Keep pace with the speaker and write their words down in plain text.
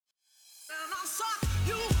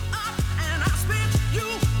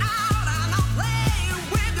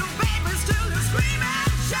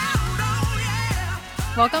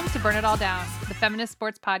Welcome to Burn It All Down, the feminist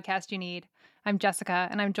sports podcast you need. I'm Jessica,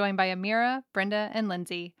 and I'm joined by Amira, Brenda, and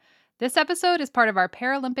Lindsay. This episode is part of our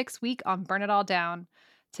Paralympics week on Burn It All Down.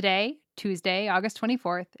 Today, Tuesday, August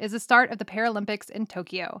 24th, is the start of the Paralympics in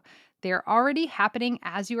Tokyo. They are already happening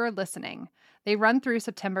as you are listening. They run through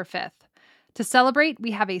September 5th. To celebrate,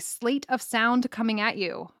 we have a slate of sound coming at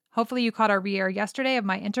you. Hopefully you caught our re-air yesterday of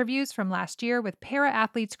my interviews from last year with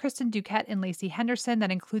para-athletes Kristen Duquette and Lacey Henderson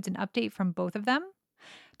that includes an update from both of them.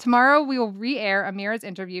 Tomorrow, we will re-air Amira's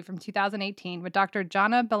interview from 2018 with Dr.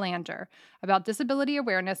 Jana Belanger about disability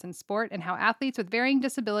awareness in sport and how athletes with varying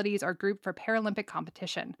disabilities are grouped for Paralympic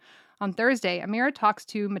competition. On Thursday, Amira talks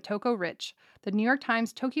to Motoko Rich, the New York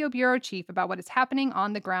Times Tokyo bureau chief, about what is happening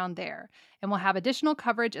on the ground there, and we'll have additional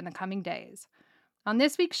coverage in the coming days. On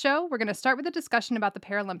this week's show, we're going to start with a discussion about the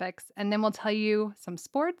Paralympics, and then we'll tell you some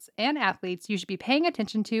sports and athletes you should be paying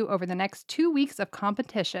attention to over the next 2 weeks of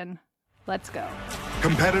competition. Let's go.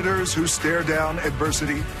 Competitors who stare down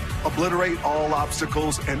adversity, obliterate all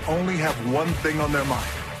obstacles, and only have one thing on their mind: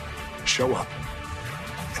 show up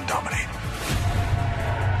and dominate.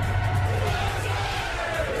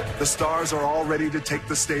 The stars are all ready to take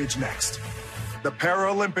the stage next. The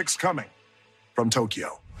Paralympics coming from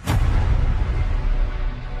Tokyo.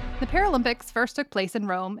 The Paralympics first took place in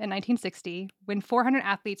Rome in 1960, when 400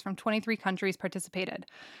 athletes from 23 countries participated.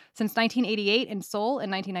 Since 1988 in Seoul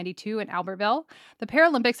and 1992 in Albertville, the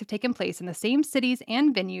Paralympics have taken place in the same cities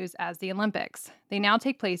and venues as the Olympics. They now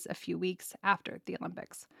take place a few weeks after the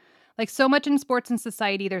Olympics. Like so much in sports and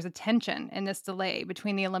society, there's a tension in this delay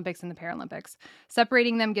between the Olympics and the Paralympics.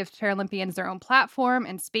 Separating them gives Paralympians their own platform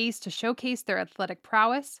and space to showcase their athletic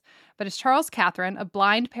prowess. But as Charles Catherine, a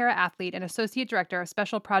blind para-athlete and associate director of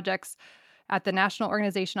special projects at the National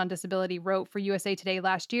Organization on Disability, wrote for USA Today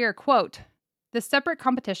last year, quote, "This separate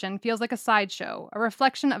competition feels like a sideshow, a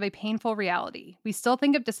reflection of a painful reality. We still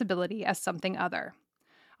think of disability as something other."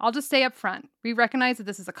 I'll just say up front, we recognize that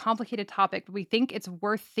this is a complicated topic, but we think it's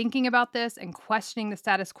worth thinking about this and questioning the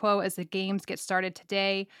status quo as the games get started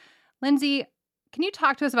today. Lindsay, can you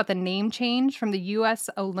talk to us about the name change from the U.S.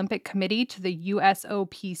 Olympic Committee to the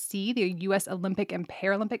USOPC, the U.S. Olympic and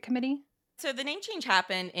Paralympic Committee? So the name change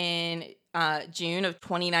happened in June of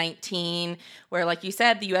 2019, where, like you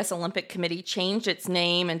said, the U.S. Olympic Committee changed its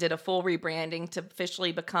name and did a full rebranding to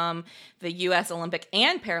officially become the U.S. Olympic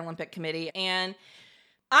and Paralympic Committee. And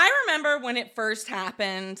I remember when it first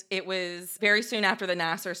happened, it was very soon after the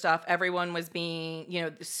Nasser stuff. Everyone was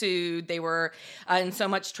being, sued. They were in so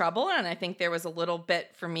much trouble. And I think there was a little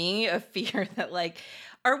bit, for me, of fear that,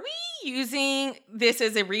 are we using this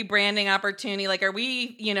as a rebranding opportunity? Are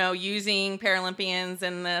we, using Paralympians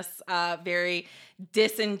in this very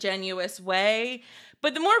disingenuous way?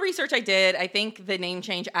 But the more research I did, I think the name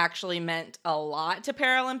change actually meant a lot to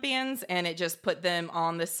Paralympians, and it just put them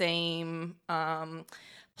on the same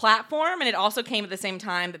platform. And it also came at the same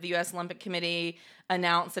time that the U.S. Olympic Committee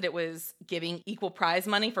announced that it was giving equal prize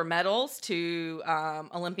money for medals to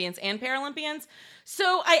Olympians and Paralympians.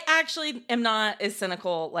 So I actually am not as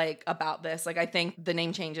cynical about this. I think the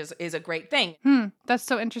name change is a great thing. That's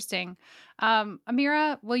so interesting.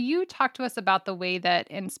 Amira, will you talk to us about the way that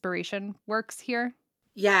inspiration works here?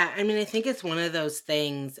 Yeah, I think it's one of those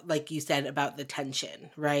things, like you said, about the tension,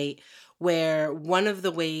 right? Where one of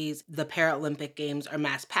the ways the Paralympic Games are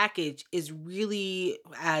mass packaged is really,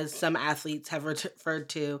 as some athletes have referred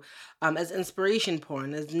to, as inspiration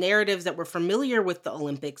porn, as narratives that were familiar with the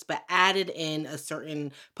Olympics, but added in a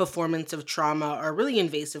certain performance of trauma or really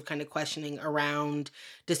invasive kind of questioning around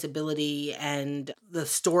disability and the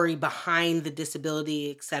story behind the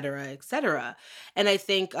disability, et cetera, et cetera. And I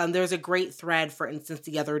think there's a great thread, for instance,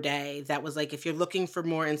 the other day that was if you're looking for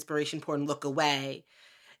more inspiration porn, look away.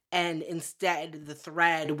 And instead, the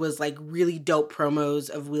thread was really dope promos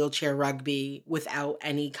of wheelchair rugby without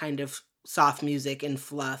any kind of soft music and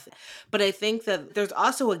fluff. But I think that there's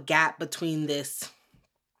also a gap between this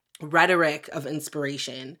rhetoric of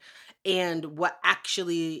inspiration and what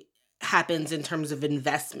actually happens in terms of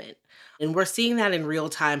investment. And we're seeing that in real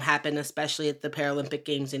time happen, especially at the Paralympic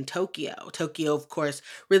Games in Tokyo. Tokyo, of course,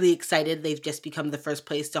 really excited. They've just become the first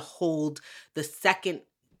place to hold the second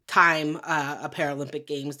time a Paralympic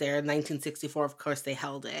Games there. In 1964, of course, they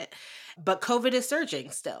held it. But COVID is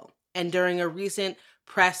surging still. And during a recent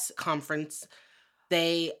press conference,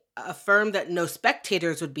 they affirmed that no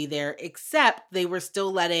spectators would be there, except they were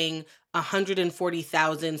still letting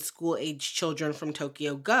 140,000 school-aged children from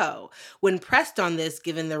Tokyo go. When pressed on this,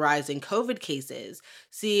 given the rise in COVID cases,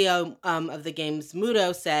 CEO of the Games,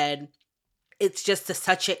 Muto, said, it's just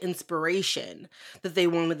such an inspiration that they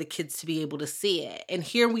wanted the kids to be able to see it. And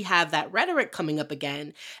here we have that rhetoric coming up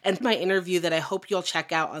again. And my interview that I hope you'll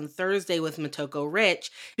check out on Thursday with Motoko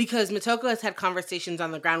Rich, because Motoko has had conversations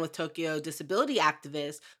on the ground with Tokyo disability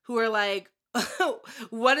activists who are like,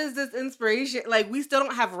 what is this inspiration? Like, we still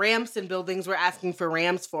don't have ramps in buildings we're asking for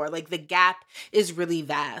ramps for. Like, the gap is really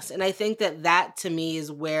vast. And I think that to me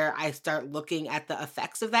is where I start looking at the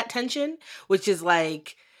effects of that tension, which is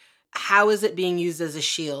like, how is it being used as a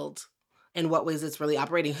shield? In what ways it's really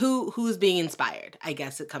operating? Who's being inspired? I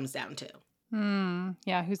guess it comes down to.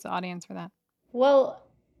 Yeah, who's the audience for that? Well,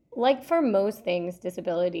 like for most things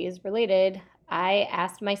disabilities related, I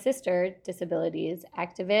asked my sister, disabilities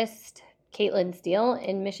activist Caitlin Steele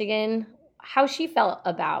in Michigan, how she felt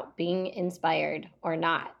about being inspired or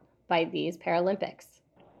not by these Paralympics.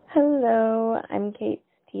 Hello, I'm Kate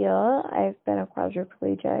Steele. I've been a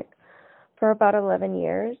quadriplegic for about 11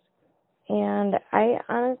 years. And I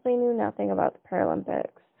honestly knew nothing about the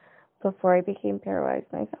Paralympics before I became paralyzed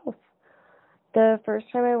myself. The first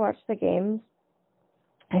time I watched the games,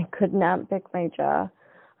 I could not pick my jaw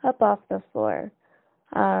up off the floor.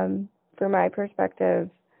 From my perspective,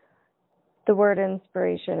 the word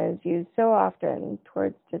inspiration is used so often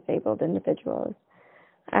towards disabled individuals.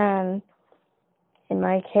 And in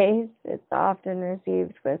my case, it's often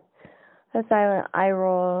received with a silent eye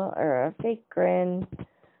roll or a fake grin.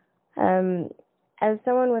 As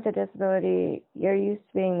someone with a disability, you're used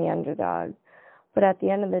to being the underdog, but at the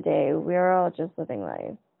end of the day, we're all just living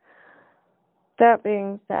life. That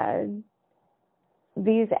being said,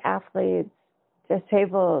 these athletes,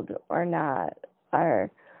 disabled or not, are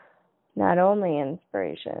not only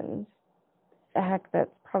inspirations, heck,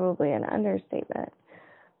 that's probably an understatement,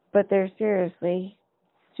 but they're seriously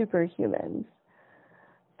superhumans.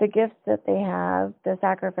 The gifts that they have, the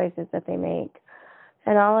sacrifices that they make,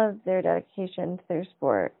 and all of their dedication to their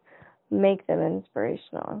sport make them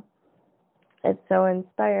inspirational. It's so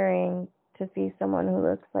inspiring to see someone who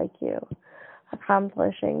looks like you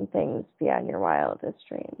accomplishing things beyond your wildest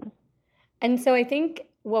dreams. And so I think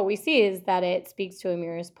what we see is that it speaks to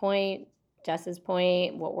Amira's point, Jess's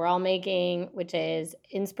point, what we're all making, which is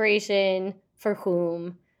inspiration for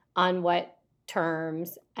whom, on what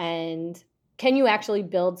terms, and can you actually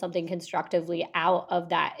build something constructively out of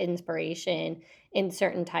that inspiration in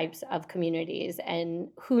certain types of communities, and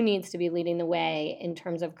who needs to be leading the way in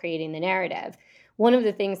terms of creating the narrative. One of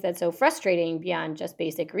the things that's so frustrating beyond just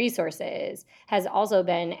basic resources has also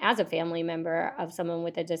been, as a family member of someone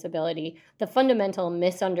with a disability, the fundamental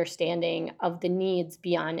misunderstanding of the needs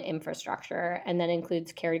beyond infrastructure, and that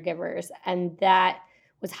includes caregivers. And that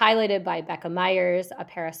was highlighted by Becca Myers, a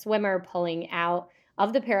para swimmer pulling out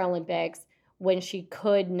of the Paralympics when she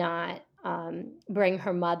could not bring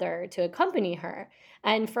her mother to accompany her.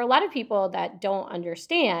 And for a lot of people that don't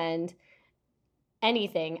understand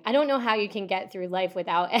anything, I don't know how you can get through life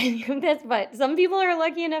without any of this, but some people are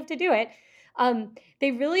lucky enough to do it.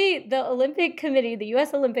 The Olympic Committee, the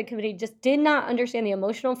U.S. Olympic Committee, just did not understand the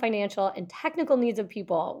emotional, financial, and technical needs of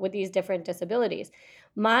people with these different disabilities.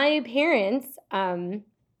 My parents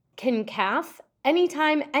can calf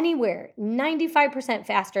anytime, anywhere, 95%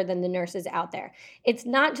 faster than the nurses out there. It's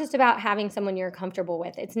not just about having someone you're comfortable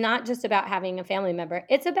with. It's not just about having a family member.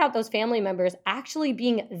 It's about those family members actually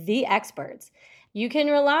being the experts. You can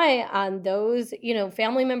rely on those,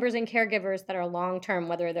 family members and caregivers that are long-term,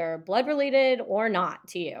 whether they're blood-related or not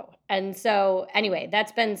to you. And so anyway,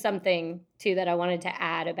 that's been something too that I wanted to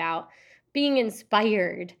add about being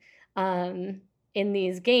inspired in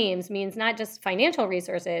these games means not just financial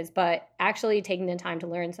resources, but actually taking the time to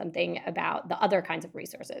learn something about the other kinds of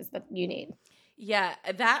resources that you need. Yeah,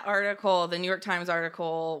 that article, the New York Times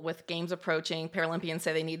article with games approaching, Paralympians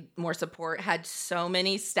say they need more support, had so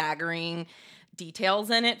many staggering details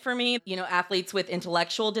in it for me. Athletes with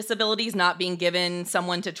intellectual disabilities not being given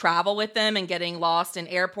someone to travel with them and getting lost in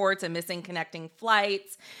airports and missing connecting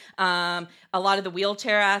flights. A lot of the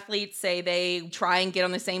wheelchair athletes say they try and get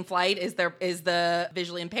on the same flight as the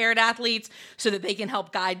visually impaired athletes so that they can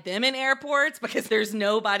help guide them in airports because there's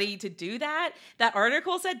nobody to do that. That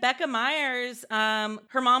article said Becca Myers,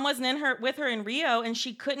 her mom wasn't with her in Rio and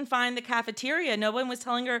she couldn't find the cafeteria. No one was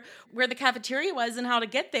telling her where the cafeteria was and how to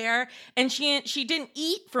get there. And she didn't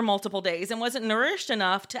eat for multiple days and wasn't nourished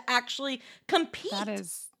enough to actually compete.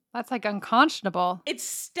 That's like unconscionable. It's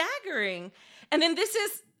staggering. And then this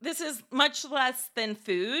is this is much less than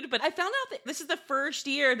food, but I found out that this is the first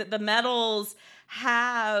year that the medals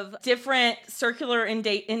have different circular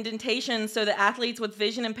indentations so that athletes with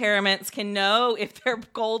vision impairments can know if they're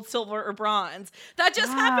gold, silver, or bronze. That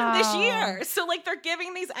just happened this year. So like they're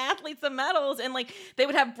giving these athletes the medals, and like they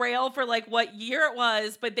would have Braille for like what year it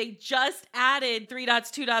was, but they just added 3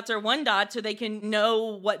 dots, 2 dots, or 1 dot so they can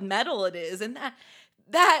know what medal it is. And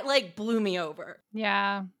that like blew me over.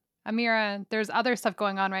 Yeah. Amira, there's other stuff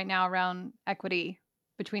going on right now around equity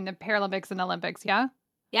between the Paralympics and Olympics, yeah?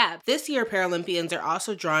 Yeah, this year Paralympians are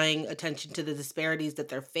also drawing attention to the disparities that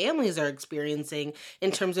their families are experiencing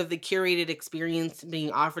in terms of the curated experience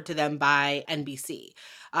being offered to them by NBC.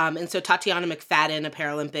 And so Tatiana McFadden, a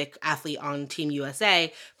Paralympic athlete on Team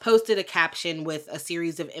USA, posted a caption with a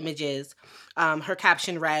series of images. Her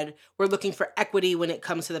caption read, "We're looking for equity when it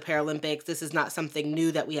comes to the Paralympics. This is not something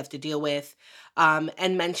new that we have to deal with."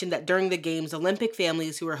 And mentioned that during the games, Olympic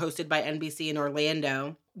families who were hosted by NBC in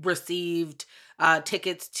Orlando received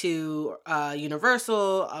tickets to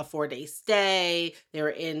Universal, a 4-day stay. They were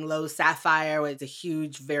in Loews Sapphire, which is a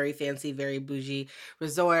huge, very fancy, very bougie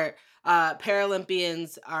resort.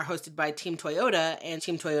 Paralympians are hosted by Team Toyota, and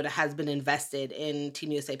Team Toyota has been invested in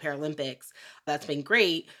Team USA Paralympics. That's been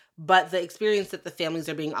great. But the experience that the families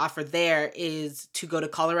are being offered there is to go to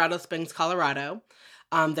Colorado Springs, Colorado.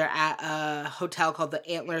 They're at a hotel called the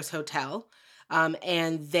Antlers Hotel.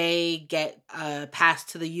 And they get a pass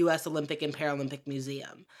to the U.S. Olympic and Paralympic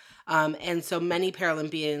Museum. And so many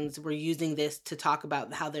Paralympians were using this to talk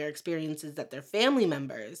about how their experiences that their family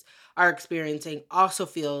members are experiencing also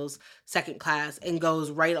feels second class and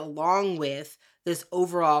goes right along with this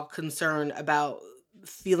overall concern about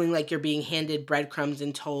feeling like you're being handed breadcrumbs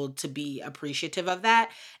and told to be appreciative of that.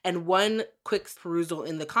 And one quick perusal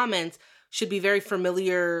in the comments should be very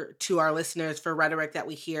familiar to our listeners for rhetoric that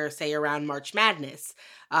we hear, say, around March Madness,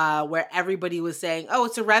 where everybody was saying, oh,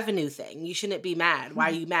 it's a revenue thing. You shouldn't be mad. Why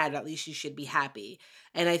are you mad? At least you should be happy.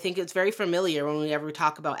 And I think it's very familiar when we ever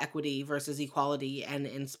talk about equity versus equality and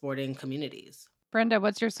in sporting communities. Brenda,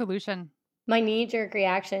 what's your solution? My knee-jerk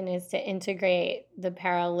reaction is to integrate the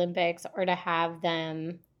Paralympics or to have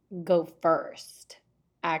them go first,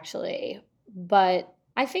 actually. But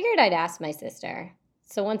I figured I'd ask my sister.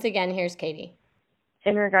 So once again, here's Katie.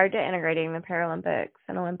 In regard to integrating the Paralympics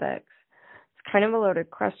and Olympics, it's kind of a loaded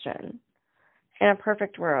question. In a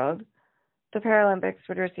perfect world, the Paralympics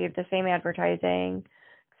would receive the same advertising,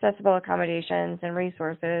 accessible accommodations, and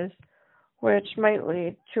resources, which might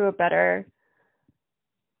lead to a better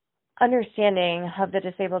understanding of the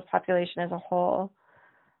disabled population as a whole.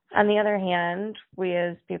 On the other hand, we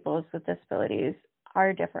as people with disabilities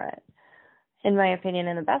are different, in my opinion,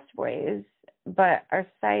 in the best ways, but our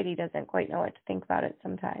society doesn't quite know what to think about it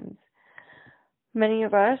sometimes. Many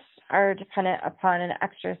of us are dependent upon an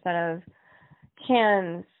extra set of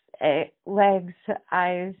hands, legs,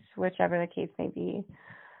 eyes, whichever the case may be,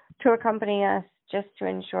 to accompany us just to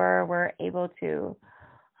ensure we're able to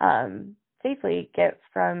safely get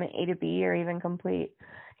from A to B or even complete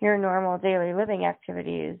your normal daily living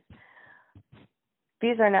activities.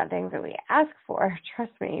 These are not things that we ask for,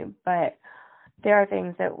 trust me, but they are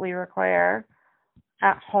things that we require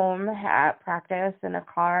at home, at practice, in a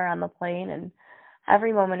car, on the plane, and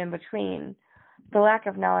every moment in between. The lack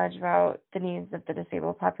of knowledge about the needs of the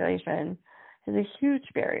disabled population is a huge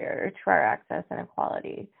barrier to our access and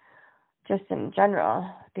equality, just in general,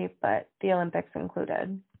 but the Olympics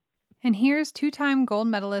included. And here's two-time gold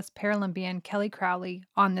medalist Paralympian Kelly Crowley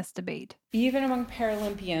on this debate. Even among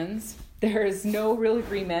Paralympians, there's no real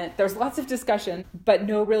agreement. There's lots of discussion, but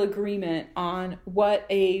no real agreement on what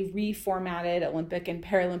a reformatted Olympic and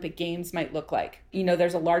Paralympic Games might look like. You know,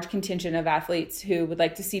 there's a large contingent of athletes who would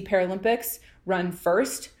like to see Paralympics run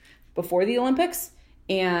first before the Olympics.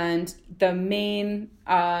 And the main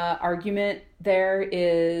argument there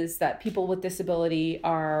is that people with disability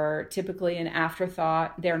are typically an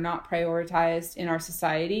afterthought. They're not prioritized in our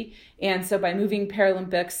society. And so by moving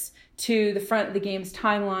Paralympics to the front of the game's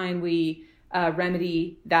timeline, we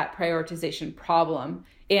remedy that prioritization problem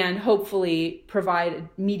and hopefully provide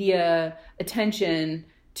media attention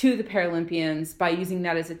to the Paralympians by using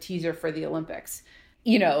that as a teaser for the Olympics.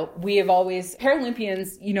 You know, we have always,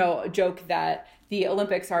 Paralympians, you know, joke that the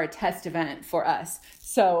Olympics are a test event for us.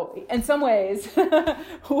 So in some ways,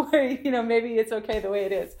 where, you know, maybe it's okay the way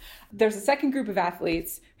it is. There's a second group of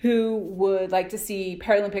athletes who would like to see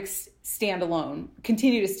Paralympics stand alone,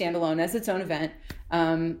 continue to stand alone as its own event,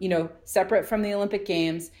 you know, separate from the Olympic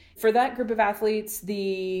Games. For that group of athletes,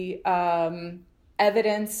 the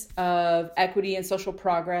evidence of equity and social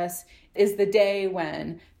progress is the day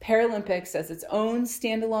when Paralympics as its own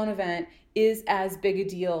standalone event is as big a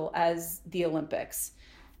deal as the Olympics.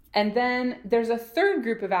 And then there's a third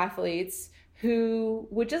group of athletes who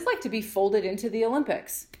would just like to be folded into the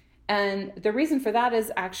Olympics. And the reason for that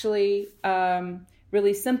is actually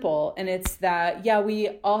really simple. And it's that, yeah,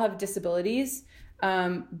 we all have disabilities,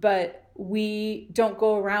 but we don't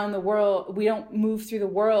go around the world. We don't move through the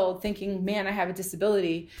world thinking, man, I have a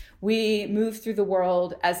disability. We move through the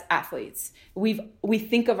world as athletes. We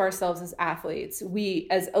think of ourselves as athletes.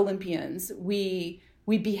 as Olympians, we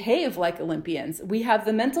behave like Olympians. We have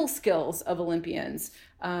the mental skills of Olympians.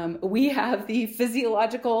 We have the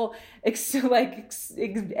physiological advantages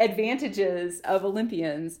of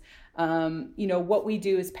Olympians. What we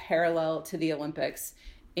do is parallel to the Olympics.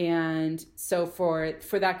 And so for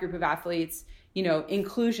that group of athletes,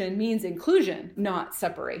 inclusion means inclusion, not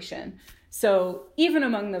separation. So even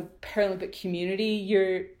among the Paralympic community,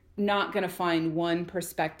 you're not going to find one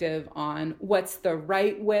perspective on what's the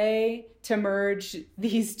right way to merge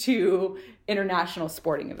these two international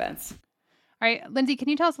sporting events. All right, Lindsay, can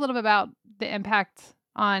you tell us a little bit about the impact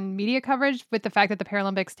on media coverage with the fact that the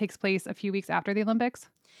Paralympics takes place a few weeks after the Olympics?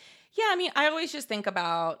 Yeah, I mean, I always just think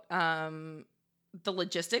about the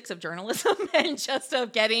logistics of journalism and just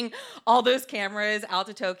of getting all those cameras out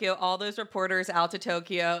to Tokyo, all those reporters out to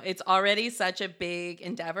Tokyo. It's already such a big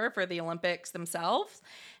endeavor for the Olympics themselves.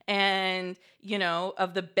 And,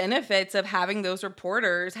 of the benefits of having those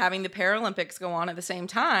reporters, having the Paralympics go on at the same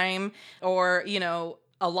time, or,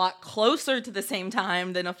 a lot closer to the same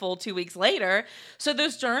time than a full 2 weeks later. So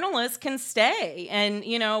those journalists can stay. And,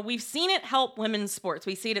 we've seen it help women's sports.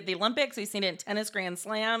 We see it at the Olympics. We've seen it in tennis Grand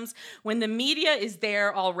Slams. When the media is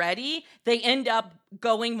there already, they end up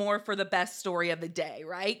going more for the best story of the day,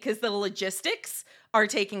 right? Because the logistics are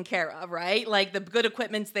taken care of, right? Like the good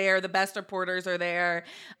equipment's there, the best reporters are there.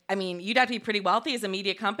 I mean, you'd have to be pretty wealthy as a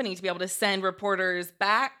media company to be able to send reporters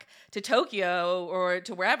back to Tokyo or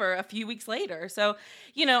to wherever a few weeks later. So,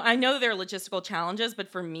 I know there are logistical challenges, but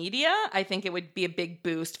for media, I think it would be a big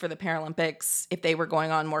boost for the Paralympics if they were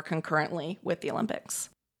going on more concurrently with the Olympics.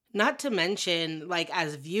 Not to mention,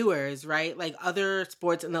 as viewers, right? Other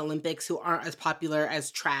sports in the Olympics who aren't as popular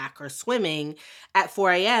as track or swimming, at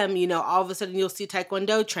 4 a.m., all of a sudden you'll see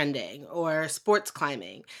Taekwondo trending or sports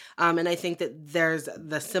climbing. And I think that there's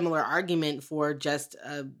the similar argument for just,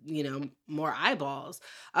 more eyeballs.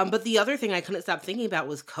 But the other thing I couldn't stop thinking about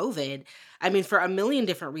was COVID. I mean, for a million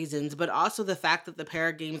different reasons, but also the fact that the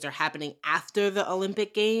Para Games are happening after the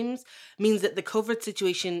Olympic Games means that the COVID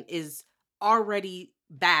situation is already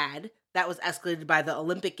bad. That was escalated by the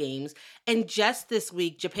Olympic Games. And just this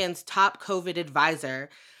week, Japan's top COVID advisor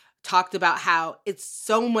talked about how it's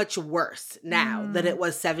so much worse now than it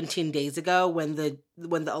was 17 days ago when the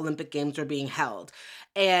Olympic Games were being held.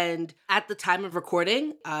 And at the time of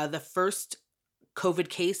recording, the first COVID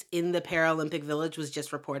case in the Paralympic Village was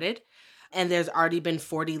just reported. And there's already been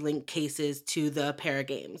 40 linked cases to the Para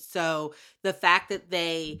Games. So the fact that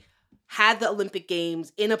they had the Olympic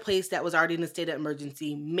Games in a place that was already in a state of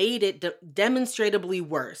emergency made it demonstrably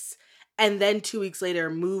worse. And then 2 weeks later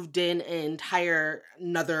moved in another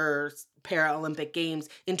Paralympic Games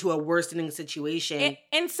into a worsening situation.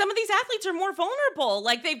 And some of these athletes are more vulnerable.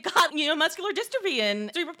 They've got, muscular dystrophy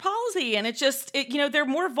and cerebral palsy. And they're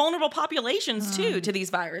more vulnerable populations too to these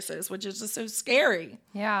viruses, which is just so scary.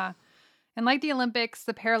 Yeah. And like the Olympics,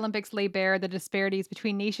 the Paralympics lay bare the disparities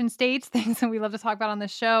between nation states, things that we love to talk about on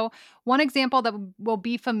this show. One example that will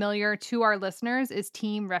be familiar to our listeners is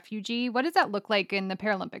Team Refugee. What does that look like in the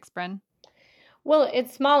Paralympics, Bryn? Well,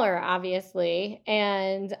 it's smaller, obviously,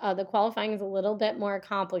 and the qualifying is a little bit more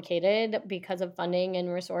complicated because of funding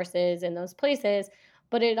and resources in those places,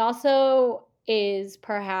 but it also is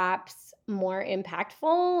perhaps more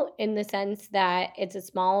impactful in the sense that it's a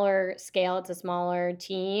smaller scale, it's a smaller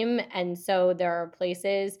team. And so there are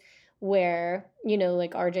places where,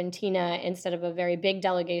 like Argentina, instead of a very big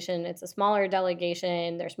delegation, it's a smaller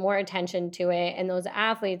delegation. There's more attention to it. And those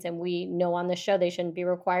athletes, and we know on the show they shouldn't be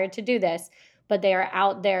required to do this, but they are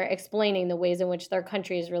out there explaining the ways in which their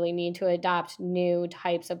countries really need to adopt new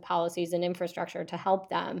types of policies and infrastructure to help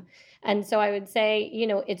them. And so I would say,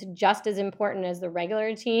 it's just as important as the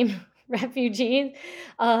regular team refugees.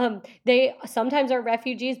 They sometimes are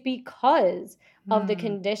refugees because of the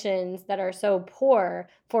conditions that are so poor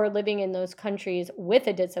for living in those countries with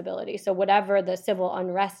a disability. So whatever the civil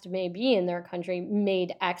unrest may be in their country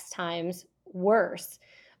made X times worse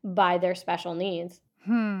by their special needs.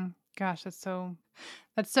 Gosh, that's so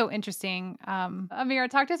That's so interesting. Amira,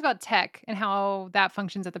 talk to us about tech and how that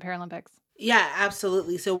functions at the Paralympics. Yeah,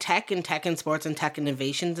 absolutely. So tech in sports and tech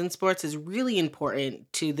innovations in sports is really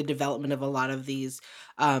important to the development of a lot of these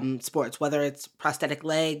sports, whether it's prosthetic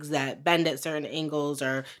legs that bend at certain angles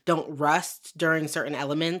or don't rust during certain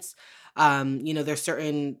elements. There's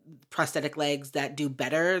certain prosthetic legs that do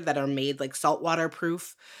better, that are made like saltwater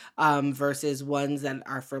proof versus ones that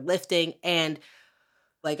are for lifting. And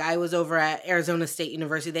like I was over at Arizona State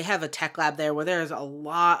University, they have a tech lab there where there's a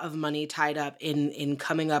lot of money tied up in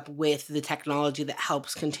coming up with the technology that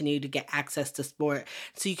helps continue to get access to sport.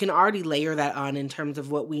 So you can already layer that on in terms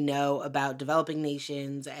of what we know about developing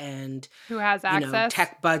nations and who has access,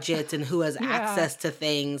 tech budgets, and who has access to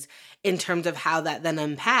things, in terms of how that then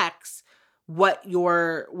impacts what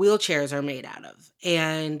your wheelchairs are made out of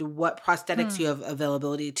and what prosthetics you have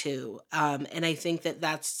availability to. And I think that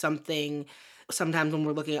that's something sometimes when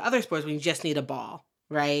we're looking at other sports, we just need a ball,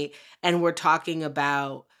 right? And we're talking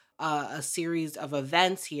about a series of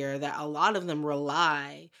events here that a lot of them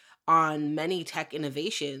rely on many tech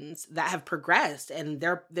innovations that have progressed, and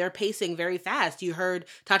they're pacing very fast. You heard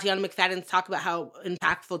Tatiana McFadden talk about how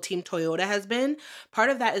impactful Team Toyota has been. Part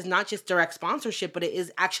of that is not just direct sponsorship, but it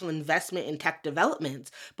is actual investment in tech development.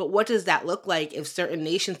 But what does that look like if certain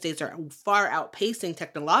nation states are far outpacing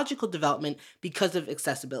technological development because of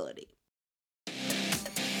accessibility?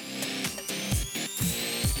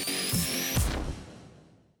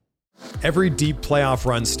 Every deep playoff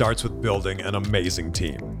run starts with building an amazing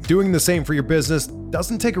team. Doing the same for your business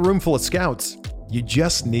doesn't take a room full of scouts. You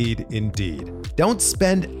just need Indeed. Don't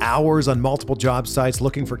spend hours on multiple job sites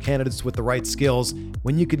looking for candidates with the right skills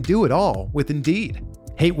when you can do it all with Indeed.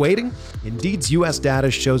 Hate waiting? Indeed's US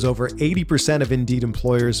data shows over 80% of Indeed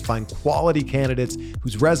employers find quality candidates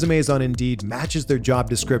whose resumes on Indeed matches their job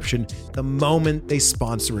description the moment they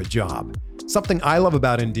sponsor a job. Something I love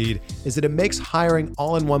about Indeed is that it makes hiring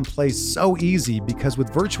all in one place so easy, because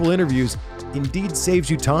with virtual interviews, Indeed saves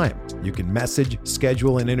you time. You can message,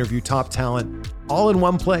 schedule, and interview top talent all in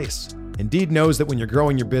one place. Indeed knows that when you're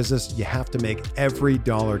growing your business, you have to make every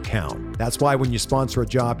dollar count. That's why when you sponsor a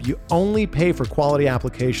job, you only pay for quality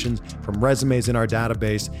applications from resumes in our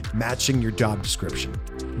database matching your job description.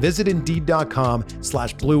 Visit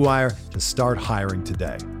Indeed.com/Blue Wire to start hiring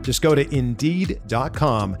today. Just go to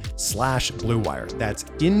Indeed.com/Blue Wire. That's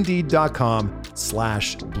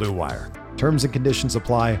Indeed.com/Blue Wire. Terms and conditions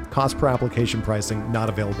apply. Cost per application pricing not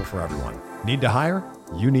available for everyone. Need to hire?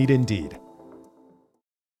 You need Indeed.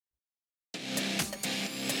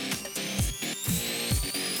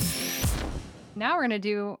 Now we're going to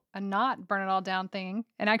do a not burn it all down thing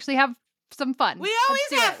and actually have some fun. We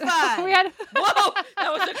always have fun. Whoa,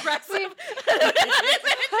 that was aggressive.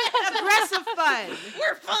 Aggressive fun.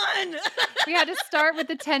 We're fun. We had to start with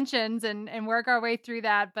the tensions and work our way through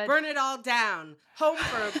that. But burn it all down. Home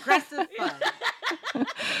for aggressive fun.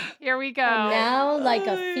 Here we go. And now, like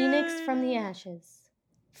a phoenix from the ashes.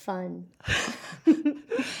 Fun.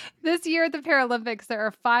 This year at the Paralympics, there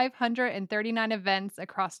are 539 events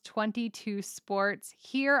across 22 sports.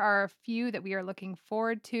 Here are a few that we are looking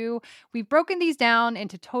forward to. We've broken these down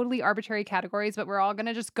into totally arbitrary categories, but we're all going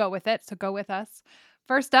to just go with it, so go with us.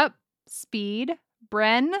 First up, speed.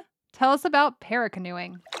 Bren, tell us about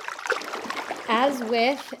paracanoeing. As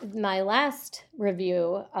with my last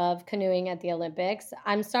review of canoeing at the Olympics,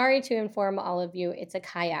 I'm sorry to inform all of you, it's a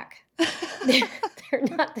kayak.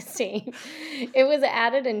 They're not the same. It was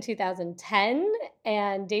added in 2010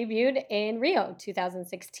 and debuted in Rio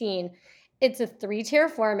 2016. It's a 3-tier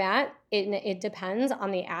format. It depends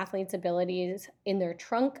on the athlete's abilities in their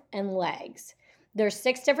trunk and legs. There's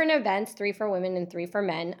 6 different events, 3 for women and 3 for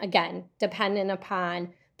men, again, dependent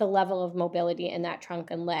upon the level of mobility in that trunk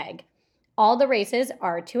and leg. All the races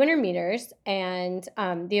are 200 meters, and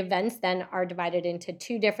the events then are divided into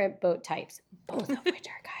 2 different boat types, both of which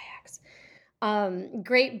are kayaks.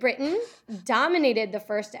 Great Britain dominated the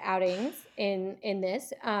first outings in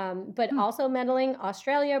this, but also medaling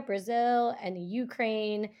Australia, Brazil, and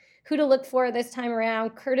Ukraine. Who to look for this time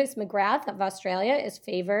around? Curtis McGrath of Australia is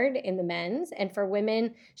favored in the men's. And for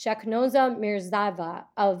women, Shaknoza Mirzava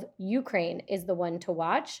of Ukraine is the one to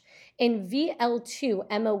watch. In VL2,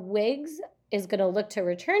 Emma Wiggs is going to look to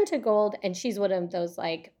return to gold, and she's one of those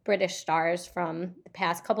like British stars from the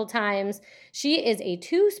past couple times. She is a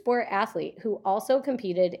 2-sport athlete who also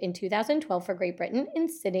competed in 2012 for Great Britain in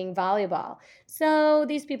sitting volleyball. So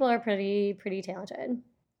these people are pretty talented.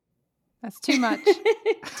 That's too much.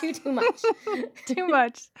 too much. Too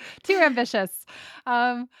much. Too ambitious.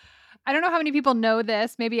 I don't know how many people know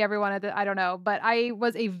this. Maybe everyone, I don't know. But I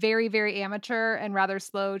was a very, very amateur and rather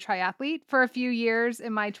slow triathlete for a few years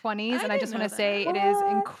in my 20s. And I just want to say it is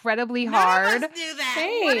incredibly hard. None of us do that.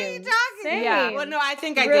 Same. What are you talking Same. about? Well, no, I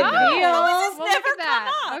think I did. Reveal. How has this Well, never look at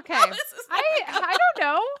that. come up? Okay. How has this never come I don't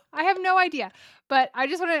know. I have no idea. But I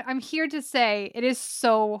just I'm here to say it is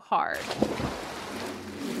so hard.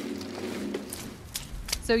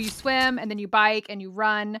 So you swim and then you bike and you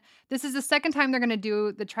run. This is the second time they're going to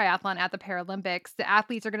do the triathlon at the Paralympics. The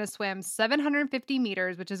athletes are going to swim 750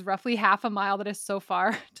 meters, which is roughly half a mile. That is so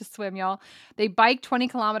far to swim, y'all. They bike 20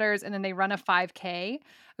 kilometers and then they run a 5K.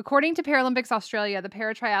 According to Paralympics Australia, the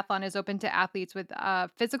paratriathlon is open to athletes with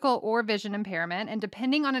physical or vision impairment. And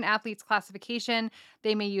depending on an athlete's classification,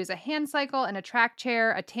 they may use a hand cycle and a track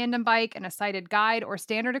chair, a tandem bike, and a sighted guide or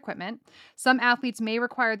standard equipment. Some athletes may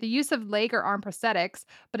require the use of leg or arm prosthetics,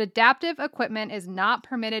 but adaptive equipment is not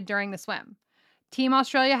permitted during the swim. Team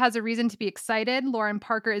Australia has a reason to be excited. Lauren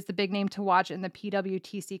Parker is the big name to watch in the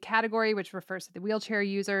PWTC category, which refers to the wheelchair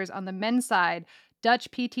users. On the men's side,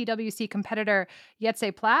 Dutch PTWC competitor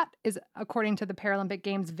Jetse Plaat is, according to the Paralympic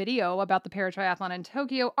Games video about the paratriathlon in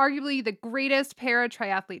Tokyo, arguably the greatest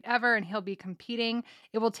paratriathlete ever, and he'll be competing.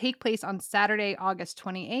 It will take place on Saturday, August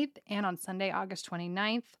 28th and on Sunday, August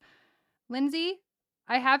 29th. Lindsay,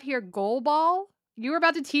 I have here goal ball. You were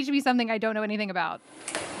about to teach me something I don't know anything about.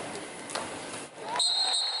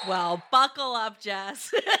 Well, buckle up,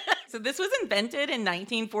 Jess. So this was invented in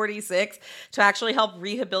 1946 to actually help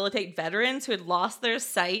rehabilitate veterans who had lost their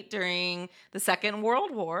sight during the Second World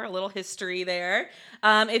War. A little history there.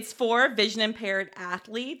 It's for vision impaired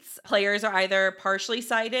athletes. Players are either partially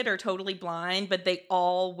sighted or totally blind, but they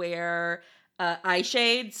all wear eye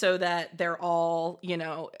shade so that they're all,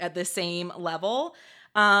 at the same level.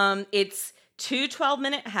 It's 2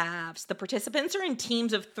 12-minute halves. The participants are in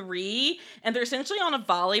teams of 3, and they're essentially on a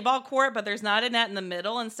volleyball court, but there's not a net in the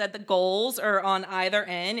middle. Instead, the goals are on either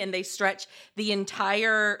end, and they stretch the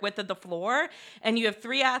entire width of the floor. And you have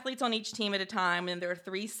 3 athletes on each team at a time, and there are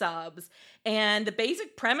 3 subs. And the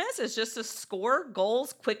basic premise is just to score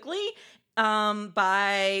goals quickly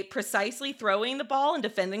by precisely throwing the ball and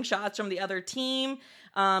defending shots from the other team.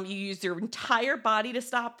 You use your entire body to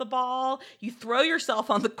stop the ball. You throw yourself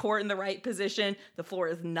on the court in the right position. The floor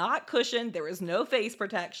is not cushioned. There is no face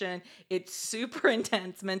protection. It's super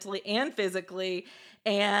intense mentally and physically.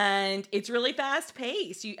 And it's really fast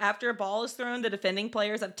paced. After a ball is thrown, the defending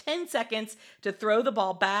players have 10 seconds to throw the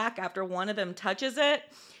ball back after one of them touches it.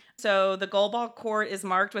 So the goal ball court is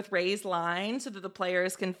marked with raised lines so that the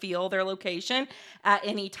players can feel their location at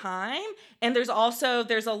any time. And there's a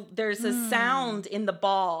sound in the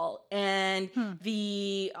ball, and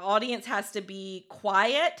the audience has to be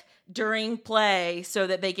quiet during play so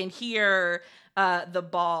that they can hear the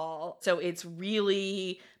ball. So it's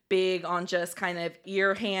really big on just kind of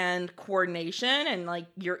ear-hand coordination and like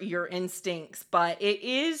your instincts, but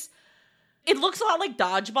it looks a lot like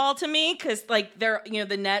dodgeball to me because like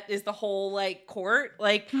the net is the whole like court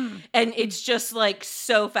and it's just like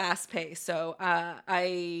so fast paced. So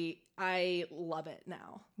I love it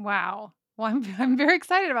now. Wow. Well, I'm very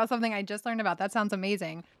excited about something I just learned about. That sounds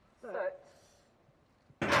amazing.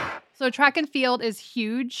 So track and field is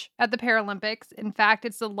huge at the Paralympics. In fact,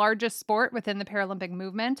 it's the largest sport within the Paralympic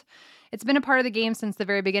movement. It's been a part of the game since the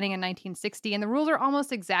very beginning in 1960, and the rules are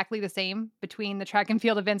almost exactly the same between the track and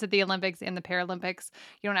field events at the Olympics and the Paralympics.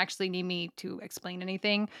 You don't actually need me to explain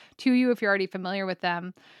anything to you if you're already familiar with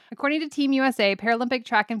them. According to Team USA, Paralympic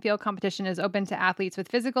track and field competition is open to athletes with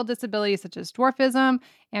physical disabilities such as dwarfism,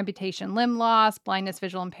 amputation, limb loss, blindness,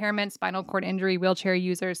 visual impairment, spinal cord injury, wheelchair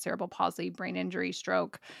users, cerebral palsy, brain injury,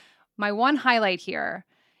 stroke. My one highlight here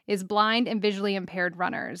is blind and visually impaired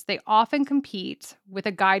runners. They often compete with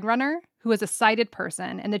a guide runner who is a sighted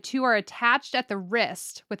person, and the two are attached at the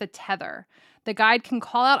wrist with a tether. The guide can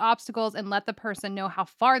call out obstacles and let the person know how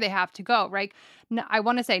far they have to go, right? I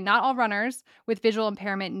want to say not all runners with visual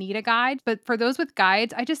impairment need a guide, but for those with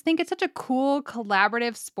guides, I just think it's such a cool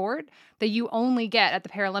collaborative sport that you only get at the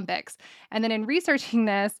Paralympics. And then in researching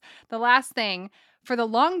this, the last thing, for the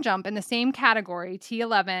long jump in the same category,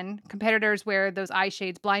 T11, competitors wear those eye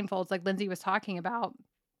shades, blindfolds like Lindsay was talking about.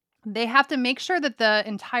 They have to make sure that the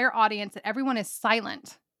entire audience, that everyone is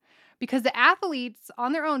silent, because the athletes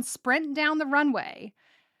on their own sprint down the runway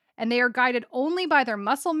and they are guided only by their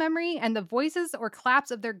muscle memory and the voices or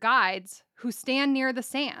claps of their guides who stand near the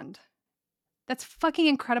sand. That's fucking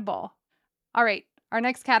incredible. All right, our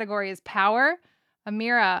next category is power.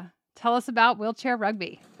 Amira, tell us about wheelchair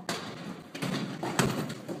rugby.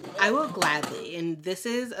 I will gladly, and this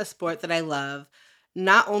is a sport that I love.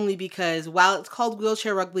 not only because while it's called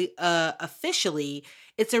wheelchair rugby officially,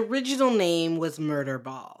 its original name was murder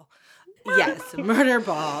ball. Yes, murder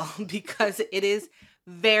ball, because it is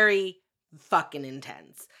very fucking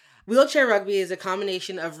intense. Wheelchair rugby is a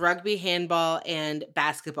combination of rugby, handball, and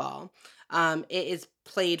basketball. It is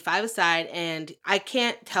played 5-a-side, and I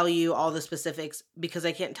can't tell you all the specifics because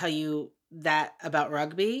I can't tell you that about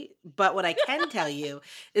rugby, but what I can tell you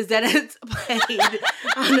is that it's played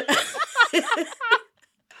on...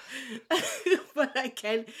 But I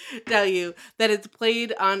can tell you that it's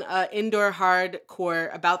played on an indoor hard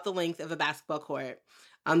court about the length of a basketball court.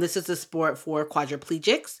 This is a sport for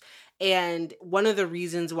quadriplegics. And one of the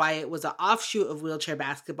reasons why it was an offshoot of wheelchair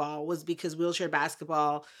basketball was because wheelchair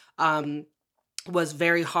basketball was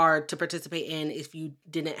very hard to participate in if you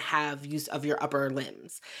didn't have use of your upper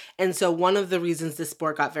limbs. And so one of the reasons this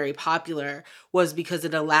sport got very popular was because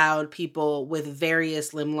it allowed people with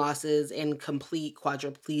various limb losses and complete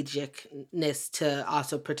quadriplegicness to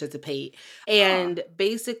also participate. And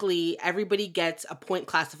basically everybody gets a point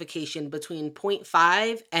classification between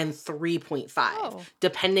 0.5 and 3.5,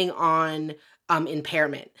 depending on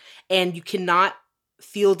impairment. And you cannot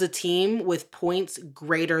field a team with points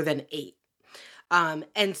greater than 8.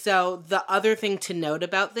 And so the other thing to note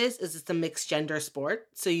about this is it's a mixed gender sport.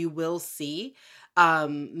 So you will see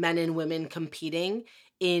men and women competing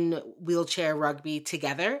in wheelchair rugby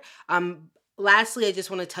together. Lastly, I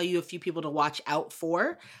just want to tell you a few people to watch out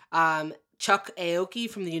for. Chuck Aoki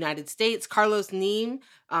from the United States, Carlos Neem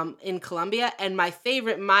in Colombia, and my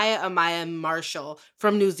favorite, Maya Amaya Marshall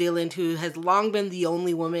from New Zealand, who has long been the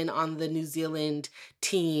only woman on the New Zealand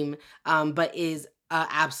team, but is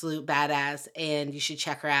absolute badass, and you should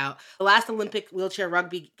check her out. The last Olympic wheelchair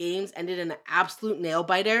rugby games ended in an absolute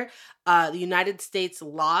nail-biter. The United States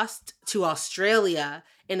lost to Australia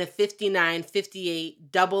in a 59-58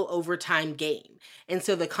 double overtime game. And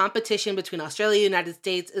so the competition between Australia, United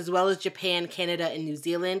States, as well as Japan, Canada, and New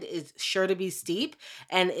Zealand is sure to be steep.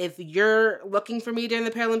 And if you're looking for me during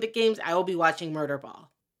the Paralympic Games, I will be watching Murder Ball.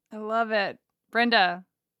 I love it. Brenda,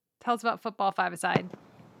 tell us about football 5-a-side.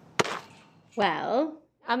 Well,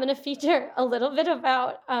 I'm going to feature a little bit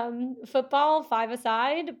about football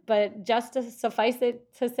 5-a-side, but just to suffice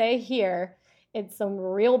it to say here, it's some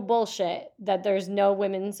real bullshit that there's no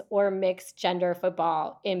women's or mixed gender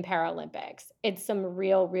football in Paralympics. It's some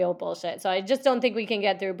real bullshit. So I just don't think we can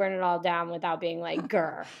get through Burn It All Down without being like,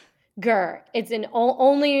 grr. It's an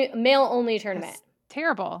male-only tournament. That's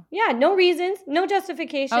terrible. Yeah, no reasons, no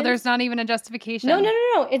justification. Oh, there's not even a justification. No.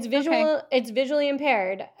 It's visual. Okay. It's visually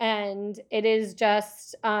impaired, and it is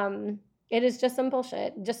just some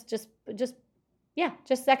bullshit. Just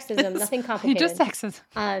sexism. Nothing complicated. Just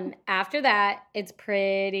sexism. After that, it's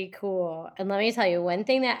pretty cool. And let me tell you, one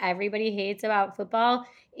thing that everybody hates about football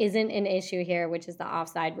isn't an issue here, which is the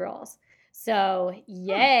offside rules. So,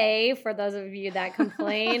 yay for those of you that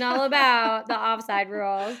complain all about the offside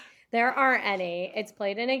rules. There aren't any. It's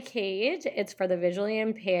played in a cage. It's for the visually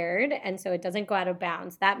impaired, and so it doesn't go out of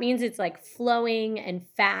bounds. That means it's like flowing and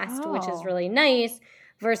fast, which is really nice,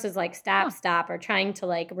 versus like stop, or trying to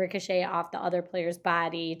like ricochet off the other player's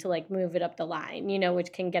body to like move it up the line,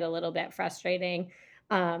 which can get a little bit frustrating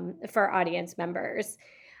for audience members.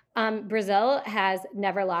 Brazil has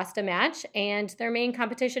never lost a match, and their main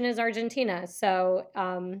competition is Argentina. So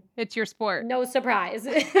it's your sport. No surprise.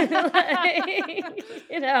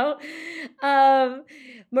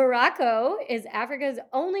 Morocco is Africa's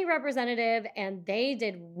only representative, and they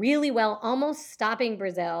did really well, almost stopping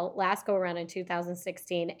Brazil last go around in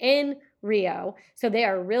 2016 in Rio. So they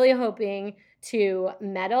are really hoping to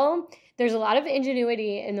medal. There's a lot of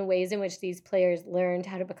ingenuity in the ways in which these players learned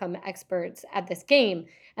how to become experts at this game.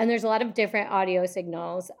 And there's a lot of different audio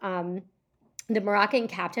signals. The Moroccan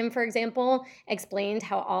captain, for example, explained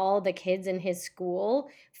how all the kids in his school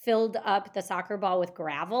filled up the soccer ball with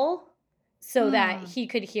gravel so that he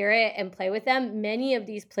could hear it and play with them. Many of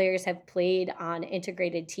these players have played on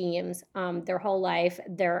integrated teams their whole life.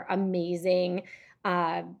 They're amazing.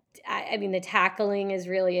 The tackling is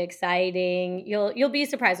really exciting. You'll be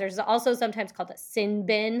surprised. There's also sometimes called a sin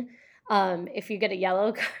bin. If you get a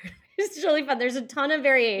yellow card, it's really fun. There's a ton of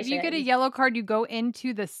variation. If you get a yellow card, you go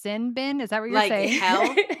into the sin bin. Is that what you're saying? Like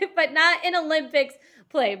hell? But not in Olympics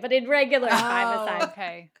play, but in regular 5-a-side.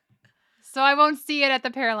 Okay. So I won't see it at the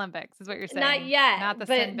Paralympics, is what you're saying. Not yet. Not the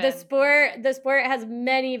but sin the bin. sport has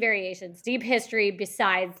many variations, deep history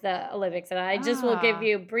besides the Olympics. And I just will give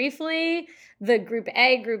you briefly the Group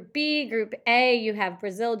A, Group B. Group A, you have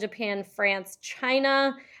Brazil, Japan, France,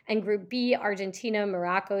 China. And Group B, Argentina,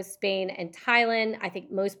 Morocco, Spain, and Thailand. I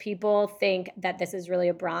think most people think that this is really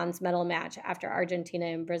a bronze medal match after Argentina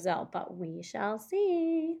and Brazil, but we shall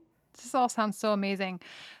see. This all sounds so amazing.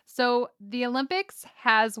 So the Olympics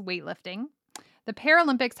has weightlifting. The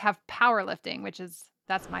Paralympics have powerlifting,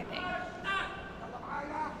 that's my thing.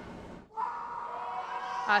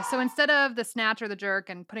 So instead of the snatch or the jerk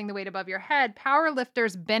and putting the weight above your head,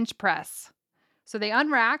 powerlifters bench press. So they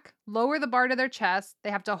unrack, lower the bar to their chest.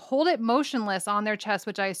 They have to hold it motionless on their chest,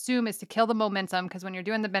 which I assume is to kill the momentum, because when you're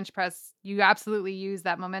doing the bench press, you absolutely use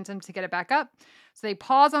that momentum to get it back up. So they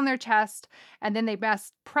pause on their chest, and then they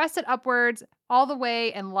best press it upwards all the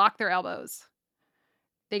way and lock their elbows.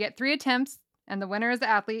 They get 3 attempts, and the winner is the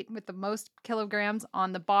athlete with the most kilograms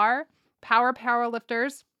on the bar. Para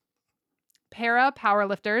powerlifters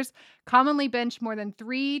commonly bench more than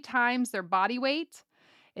 3 times their body weight.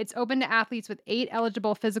 It's open to athletes with 8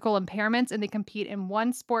 eligible physical impairments, and they compete in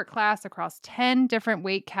 1 sport class across 10 different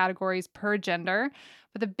weight categories per gender.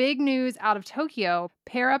 But the big news out of Tokyo,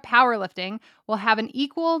 para powerlifting will have an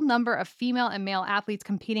equal number of female and male athletes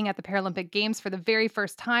competing at the Paralympic Games for the very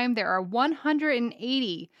first time. There are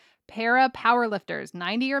 180 para powerlifters.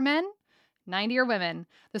 90 are men, 90 are women.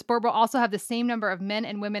 The sport will also have the same number of men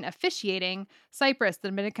and women officiating. Cyprus, the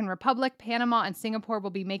Dominican Republic, Panama, and Singapore will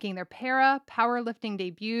be making their para powerlifting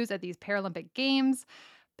debuts at these Paralympic Games.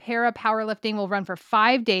 Para powerlifting will run for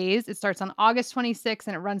 5 days. It starts on August 26th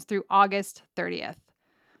and it runs through August 30th.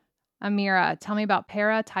 Amira, tell me about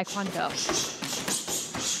para taekwondo.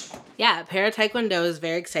 Yeah, para taekwondo is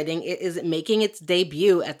very exciting. It is making its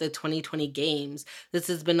debut at the 2020 Games. This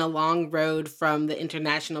has been a long road from the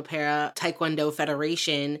International Para Taekwondo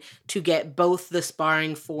Federation to get both the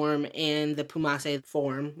sparring form and the pumase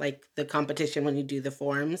form, like the competition when you do the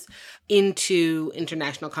forms, into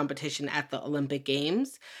international competition at the Olympic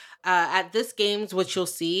Games. At this Games, what you'll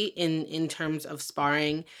see in terms of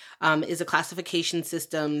sparring is a classification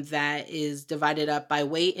system that is divided up by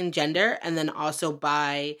weight and gender, and then also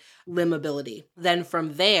by limb ability. Then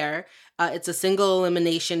from there, it's a single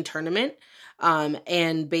elimination tournament.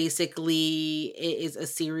 And basically it is a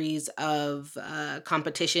series of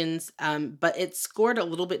competitions, but it's scored a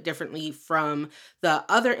little bit differently from the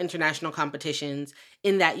other international competitions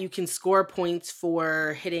in that you can score points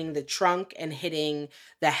for hitting the trunk and hitting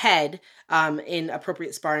the head in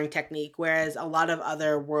appropriate sparring technique, whereas a lot of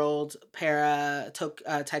other world para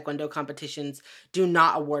taekwondo competitions do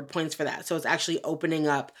not award points for that. So it's actually opening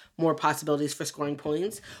up more possibilities for scoring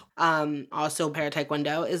points. Also, para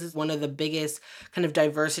taekwondo is one of the biggest kind of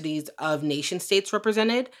diversities of nation states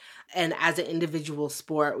represented. And as an individual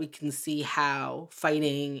sport, we can see how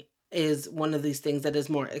fighting is one of these things that is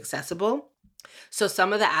more accessible. So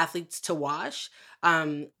some of the athletes to watch,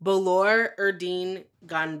 Bolor Erdin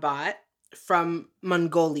Ganbat from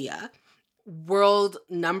Mongolia, world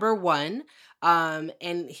number 1,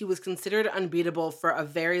 and he was considered unbeatable for a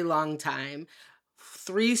very long time,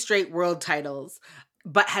 3 straight world titles,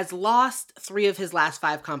 but has lost 3 of his last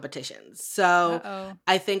 5 competitions. So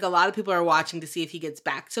I think a lot of people are watching to see if he gets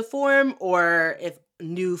back to form or if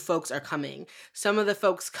new folks are coming. Some of the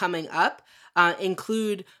folks coming up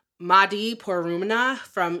include Mahdi Pourumana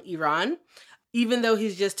from Iran. Even though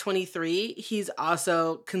he's just 23, he's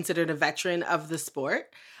also considered a veteran of the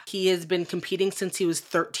sport. He has been competing since he was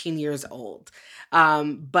 13 years old.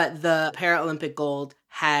 But the Paralympic gold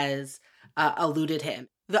has eluded him.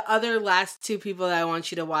 The other last 2 people that I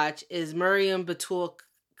want you to watch is Meryem Batul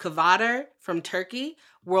Kavader from Turkey,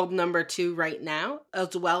 world number 2 right now,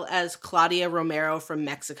 as well as Claudia Romero from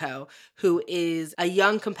Mexico, who is a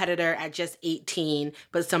young competitor at just 18,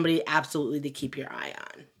 but somebody absolutely to keep your eye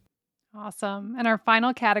on. Awesome. And our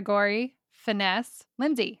final category, finesse.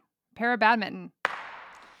 Lindsay, para badminton.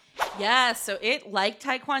 Yeah, so it, like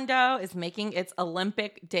Taekwondo, is making its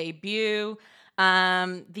Olympic debut.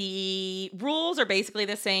 The rules are basically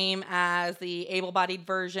the same as the able-bodied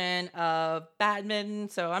version of badminton,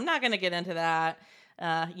 so I'm not going to get into that.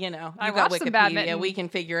 I got Wikipedia. Badminton. We can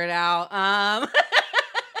figure it out.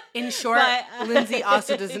 In short, Lindsay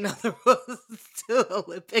also doesn't know the rules to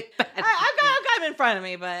Olympic badminton. I've got them in front of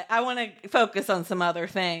me, but I want to focus on some other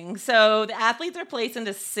things. So the athletes are placed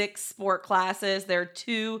into 6 sport classes. There are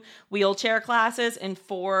 2 wheelchair classes and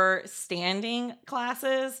 4 standing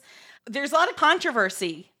classes. There's a lot of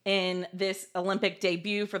controversy in this Olympic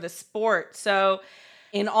debut for the sport. So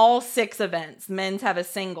in all 6 events. Men's have a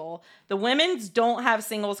single. The women's don't have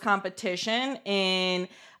singles competition in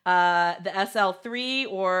the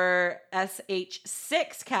SL3 or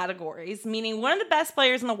SH6 categories, meaning one of the best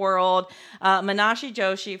players in the world, Meenakshi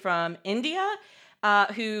Joshi from India,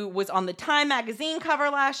 who was on the Time magazine cover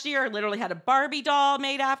last year, literally had a Barbie doll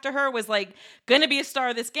made after her, was like going to be a star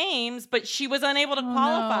of this games, but she was unable to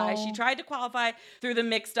qualify. No. She tried to qualify through the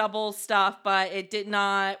mixed doubles stuff, but it did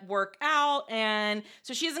not work out. And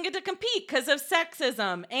so she doesn't get to compete because of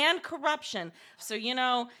sexism and corruption. So,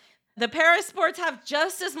 the para sports have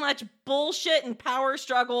just as much bullshit and power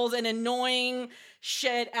struggles and annoying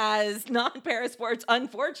shit as non-para sports,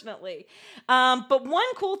 unfortunately. But one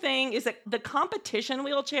cool thing is that the competition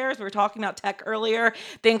wheelchairs, we were talking about tech earlier,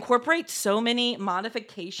 they incorporate so many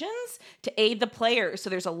modifications to aid the players.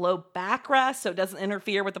 So there's a low backrest, so it doesn't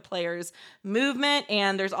interfere with the player's movement.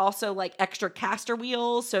 And there's also like extra caster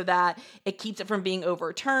wheels so that it keeps it from being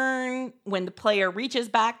overturned when the player reaches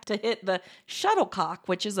back to hit the shuttlecock,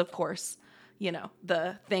 which is, of course,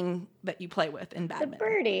 the thing that you play with in badminton. The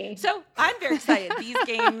birdie. So I'm very excited. These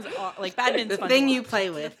games are like badminton's The fun thing to you watch.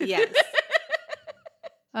 play with, yes.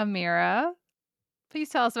 Amira, please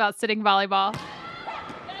tell us about sitting volleyball.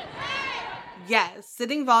 Yes,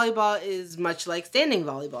 sitting volleyball is much like standing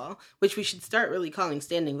volleyball, which we should start really calling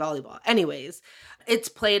standing volleyball. Anyways, it's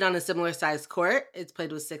played on a similar sized court. It's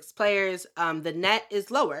played with 6 players. The net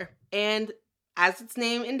is lower, and as its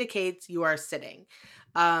name indicates, you are sitting.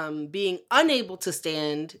 Being unable to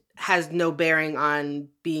stand has no bearing on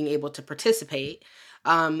being able to participate.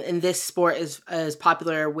 And this sport is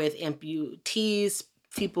popular with amputees,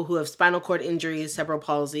 people who have spinal cord injuries, cerebral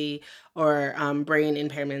palsy, or brain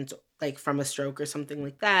impairments, like from a stroke or something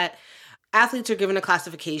like that. Athletes are given a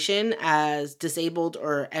classification as disabled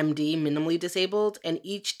or MD, minimally disabled, and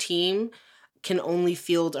each team can only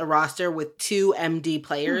field a roster with 2 MD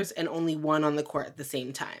players and only 1 on the court at the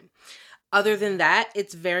same time. Other than that,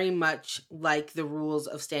 it's very much like the rules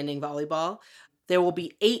of standing volleyball. There will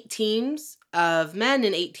be 8 teams of men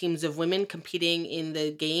and 8 teams of women competing in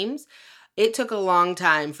the games. It took a long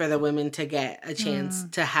time for the women to get a chance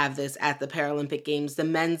to have this at the Paralympic Games. The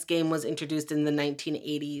men's game was introduced in the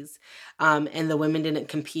 1980s, and the women didn't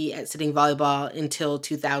compete at sitting volleyball until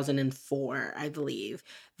 2004, I believe.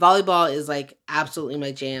 Volleyball is like absolutely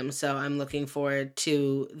my jam, so I'm looking forward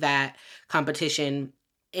to that competition.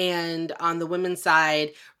 And on the women's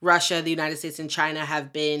side, Russia, the United States, and China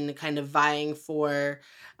have been kind of vying for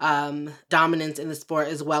dominance in the sport,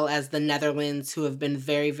 as well as the Netherlands, who have been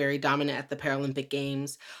very, very dominant at the Paralympic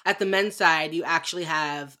Games. At the men's side, you actually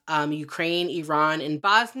have Ukraine, Iran, and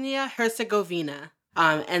Bosnia-Herzegovina.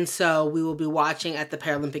 And so we will be watching at the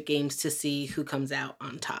Paralympic Games to see who comes out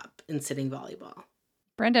on top in sitting volleyball.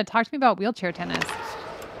 Brenda, talk to me about wheelchair tennis.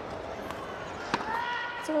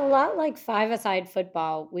 So a lot like five-a-side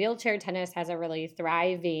football, wheelchair tennis has a really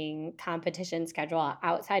thriving competition schedule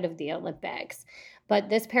outside of the Olympics. But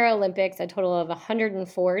this Paralympics, a total of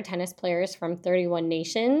 104 tennis players from 31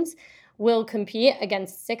 nations will compete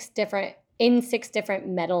against 6 different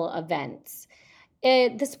medal events.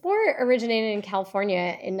 The sport originated in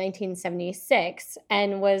California in 1976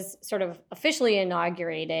 and was sort of officially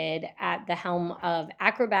inaugurated at the helm of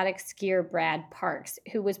acrobatic skier Brad Parks,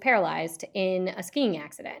 who was paralyzed in a skiing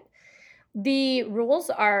accident. The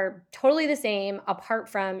rules are totally the same, apart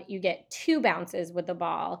from you get 2 bounces with the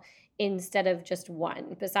ball instead of just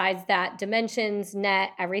 1. Besides that, dimensions,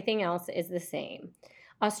 net, everything else is the same.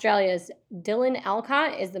 Australia's Dylan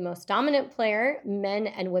Alcott is the most dominant player. Men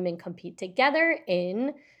and women compete together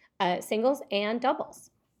in singles and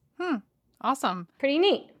doubles. Awesome. Pretty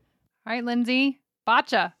neat. All right, Lindsay,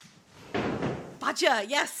 bocce. Bocce,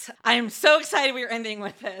 yes. I am so excited we are ending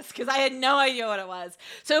with this because I had no idea what it was.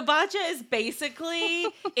 So bocce is basically,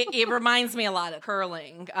 it reminds me a lot of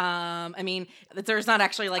curling. I mean, there's not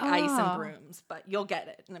actually like ice and brooms, but you'll get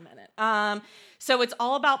it in a minute. So it's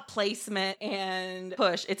all about placement and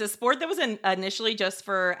push. It's a sport that was initially just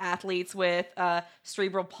for athletes with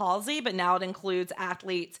cerebral palsy, but now it includes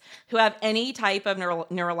athletes who have any type of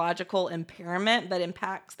neurological impairment that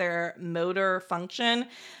impacts their motor function.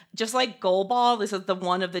 Just like goalball, this is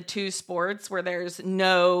one of the 2 sports where there's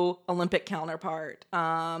no Olympic counterpart.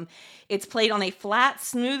 It's played on a flat,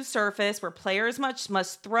 smooth surface where players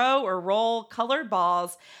must throw or roll colored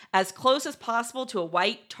balls as close as possible to a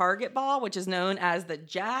white target ball, which is known as the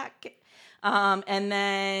jack. And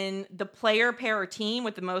then the player, pair, or team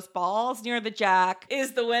with the most balls near the jack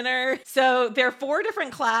is the winner. So there are 4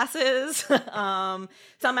 different classes. Some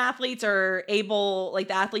athletes are able, like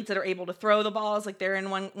the athletes that are able to throw the balls, like they're in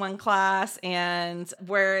one class. And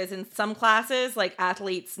whereas in some classes, like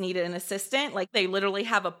athletes need an assistant, like they literally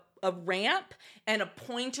have a ramp and a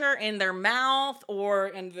pointer in their mouth or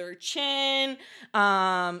in their chin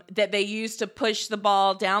that they use to push the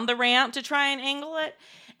ball down the ramp to try and angle it.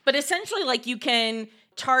 But essentially, like, you can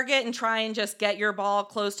target and try and just get your ball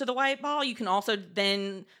close to the white ball. You can also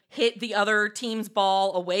then hit the other team's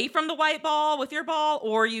ball away from the white ball with your ball,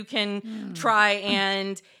 or you can try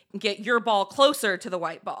and get your ball closer to the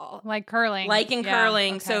white ball. Like curling. Like in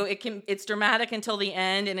curling. Okay. So it's dramatic until the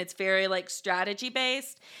end, and it's very like strategy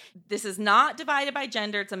based. This is not divided by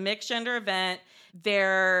gender. It's a mixed gender event.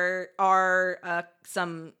 There are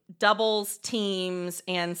some doubles teams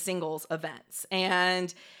and singles events.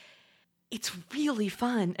 And it's really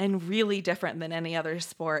fun and really different than any other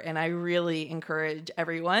sport. And I really encourage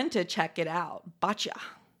everyone to check it out. Boccia.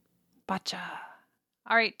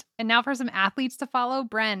 All right. And now for some athletes to follow.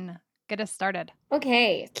 Bren, get us started.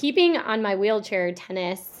 Okay. Keeping on my wheelchair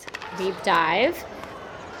tennis deep dive,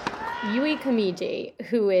 Yui Kamiji,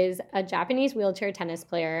 who is a Japanese wheelchair tennis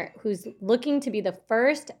player who's looking to be the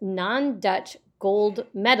first non-Dutch gold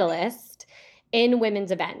medalist in women's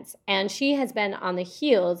events. And she has been on the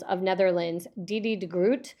heels of Netherlands' Didi de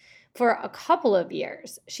Groot for a couple of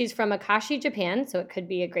years. She's from Akashi, Japan, so it could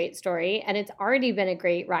be a great story. And it's already been a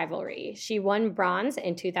great rivalry. She won bronze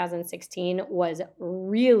in 2016, was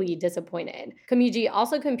really disappointed. Kamiji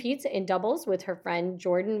also competes in doubles with her friend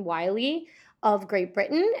Jordan Wiley of Great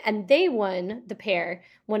Britain, and the pair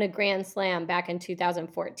won a Grand Slam back in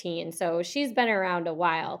 2014. So she's been around a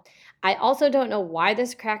while. I also don't know why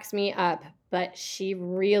this cracks me up, but she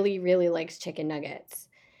really, really likes chicken nuggets.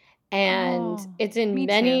 And it's in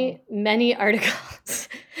many articles.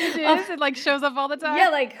 It is? It like shows up all the time? Yeah,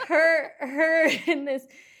 like her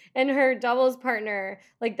and her doubles partner,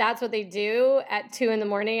 like that's what they do at 2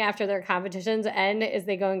 a.m. after their competitions end, is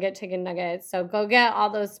they go and get chicken nuggets. So go get all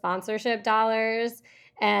those sponsorship dollars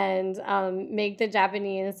and make the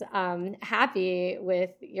Japanese happy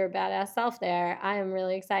with your badass self there. I am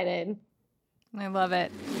really excited. I love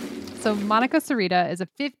it. So Monica Sarita is a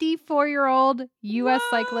 54-year-old U.S.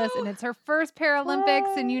 cyclist, and it's her first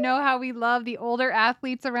Paralympics. And you know how we love the older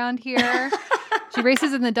athletes around here. She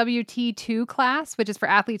races in the WT2 class, which is for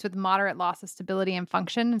athletes with moderate loss of stability and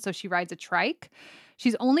function. And so she rides a trike.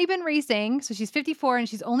 She's only been racing, so she's 54, and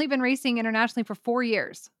she's only been racing internationally for 4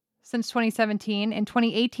 years, since 2017. In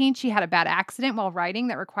 2018, she had a bad accident while riding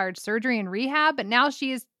that required surgery and rehab, but now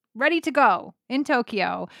she is ready to go in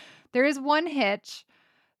Tokyo. There is one hitch.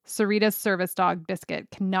 Sarita's service dog, Biscuit,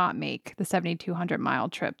 cannot make the 7,200-mile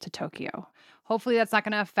trip to Tokyo. Hopefully that's not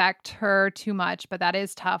going to affect her too much, but that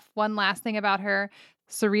is tough. One last thing about her.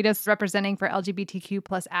 Sarita's representing for LGBTQ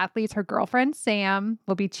plus athletes. Her girlfriend, Sam,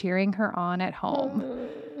 will be cheering her on at home.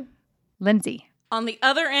 Lindsay. On the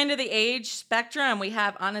other end of the age spectrum, we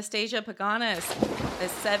have Anastasia Paganis,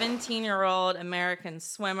 a 17-year-old American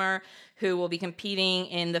swimmer who will be competing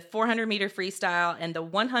in the 400-meter freestyle and the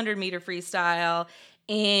 100-meter freestyle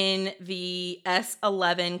in the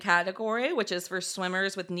S11 category, which is for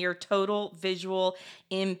swimmers with near total visual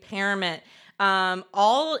impairment.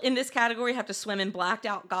 All in this category have to swim in blacked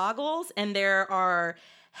out goggles, and there are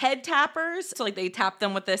head tappers. So like they tap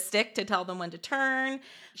them with a stick to tell them when to turn.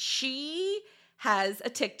 She has a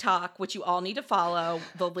TikTok, which you all need to follow.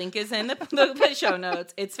 The link is in the show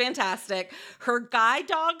notes. It's fantastic. Her guide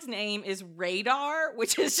dog's name is Radar,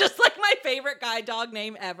 which is just like my favorite guide dog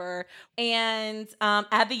name ever. And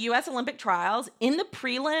at the U.S. Olympic trials, in the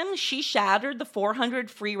prelim, she shattered the 400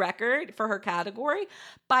 free record for her category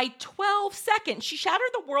by 12 seconds. She shattered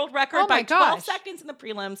the world record by 12 seconds in the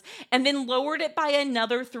prelims and then lowered it by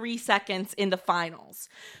another 3 seconds in the finals.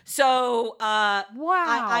 So wow.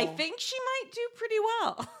 I think she might do pretty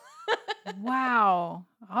well. Wow.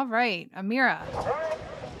 All right. Amira.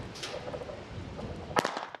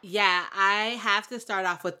 Yeah, I have to start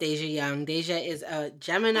off with Deja Young. Deja is a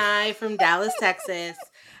Gemini from Dallas, Texas.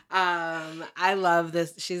 I love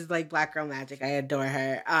this. She's like Black Girl Magic. I adore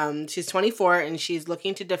her. She's 24 and she's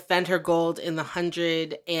looking to defend her gold in the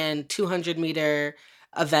 100 and 200 meter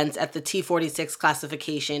events at the T46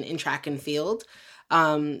 classification in track and field.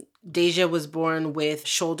 Deja was born with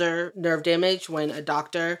shoulder nerve damage when a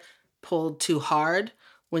doctor pulled too hard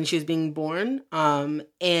when she was being born, and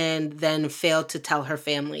then failed to tell her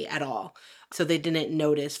family at all. so they didn't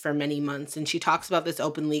notice for many months. And she talks about this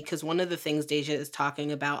openly because one of the things Deja is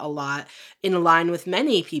talking about a lot, in line with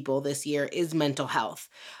many people this year, is mental health.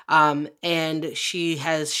 And she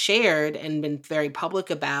has shared and been very public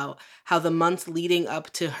about how the months leading up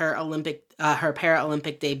to her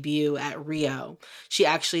Paralympic debut at Rio, she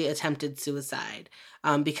actually attempted suicide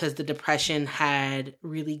because the depression had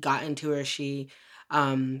really gotten to her. She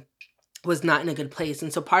was not in a good place.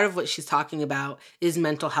 And so part of what she's talking about is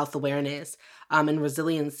mental health awareness and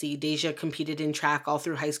resiliency. Deja competed in track all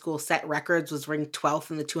through high school, set records, was ranked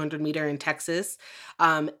 12th in the 200 meter in Texas.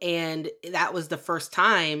 And that was the first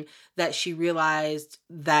time that she realized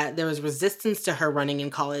that there was resistance to her running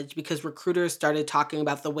in college because recruiters started talking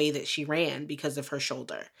about the way that she ran because of her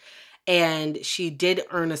shoulder. And she did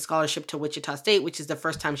earn a scholarship to Wichita State, which is the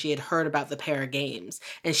first time she had heard about the Para Games.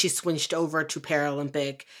 And she switched over to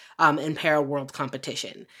Paralympic and Para World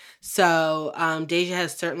competition. So Deja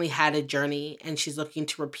has certainly had a journey, and she's looking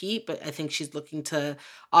to repeat, but I think she's looking to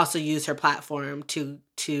also use her platform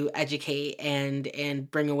to educate and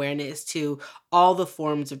bring awareness to all the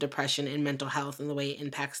forms of depression and mental health and the way it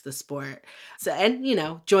impacts the sport. So, and,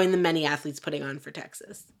 join the many athletes putting on for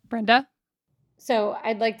Texas. Brenda? So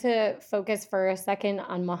I'd like to focus for a second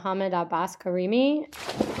on Mohammed Abbas Karimi.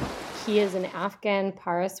 He is an Afghan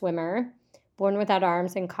para swimmer, born without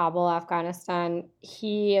arms in Kabul, Afghanistan.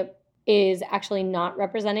 He is actually not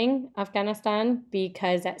representing Afghanistan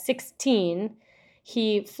because at 16,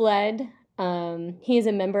 he fled. He is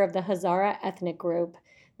a member of the Hazara ethnic group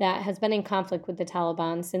that has been in conflict with the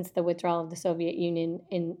Taliban since the withdrawal of the Soviet Union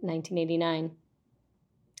in 1989.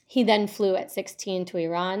 He then flew at 16 to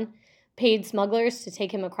Iran, paid smugglers to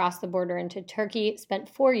take him across the border into Turkey, spent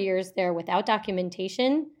 4 years there without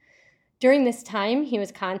documentation. During this time, he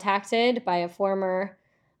was contacted by a former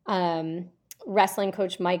wrestling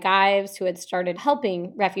coach, Mike Ives, who had started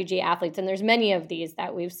helping refugee athletes. And there's many of these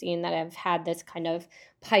that we've seen that have had this kind of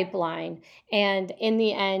pipeline. And in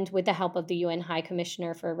the end, with the help of the UN High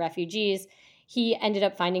Commissioner for Refugees, he ended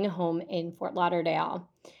up finding a home in Fort Lauderdale.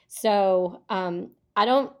 So I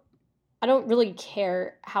don't really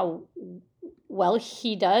care how well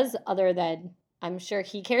he does, other than I'm sure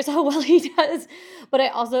he cares how well he does. But I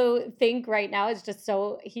also think right now it's just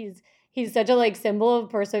so he's such a symbol of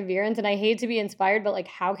perseverance, and I hate to be inspired, but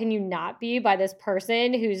how can you not be by this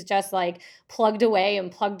person who's just plugged away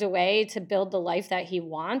to build the life that he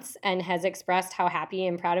wants, and has expressed how happy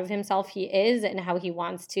and proud of himself he is and how he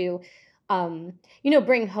wants to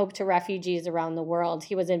bring hope to refugees around the world.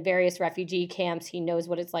 He was in various refugee camps. He knows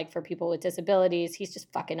what it's like for people with disabilities. He's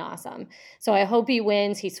just fucking awesome. So I hope he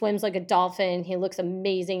wins. He swims like a dolphin. He looks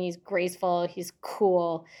amazing. He's graceful. He's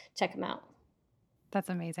cool. Check him out. That's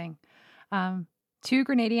amazing. 2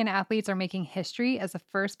 Grenadian athletes are making history as the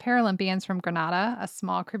first Paralympians from Grenada, a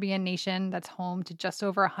small Caribbean nation that's home to just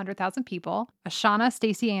over 100,000 people. Ashana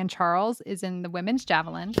Stacey Ann Charles is in the women's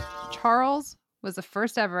javelin. Charles was the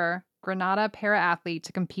first ever Grenada para-athlete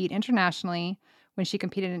to compete internationally. When she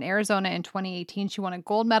competed in Arizona in 2018, she won a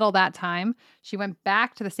gold medal that time. She went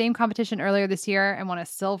back to the same competition earlier this year and won a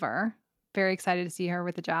silver. Very excited to see her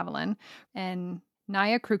with the javelin. And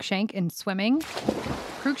Naya Cruikshank in swimming.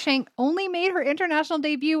 Cruikshank only made her international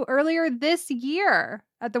debut earlier this year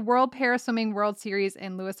at the World Para Swimming World Series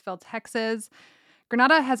in Louisville, Texas.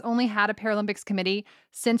 Grenada has only had a Paralympics committee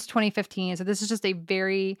since 2015, so this is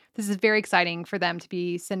very exciting for them to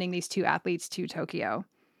be sending these 2 athletes to Tokyo.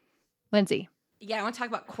 Lindsay. Yeah, I want to talk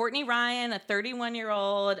about Courtney Ryan, a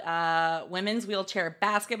 31-year-old women's wheelchair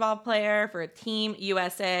basketball player for Team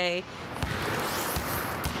USA.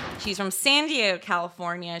 She's from San Diego,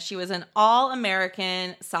 California. She was an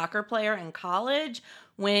All-American soccer player in college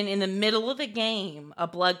when in the middle of a game, a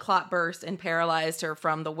blood clot burst and paralyzed her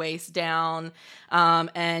from the waist down.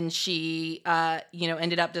 And she,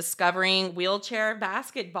 ended up discovering wheelchair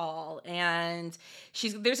basketball. And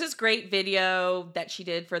there's this great video that she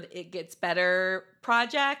did for the It Gets Better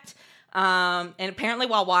project. And apparently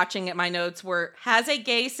while watching it, my notes were, has a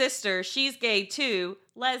gay sister, she's gay too,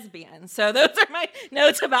 lesbian. So those are my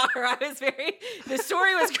notes about her. The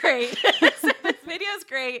story was great. This video's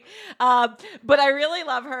great. But I really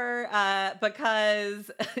love her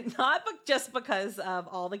because, not just because of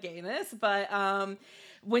all the gayness, but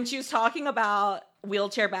when she was talking about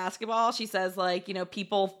wheelchair basketball, she says,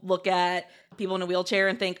 people look at people in a wheelchair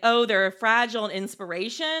and think, oh, they're fragile and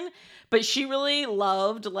inspiration. But she really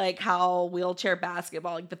loved how wheelchair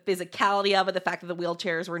basketball, the physicality of it, the fact that the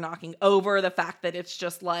wheelchairs were knocking over, the fact that it's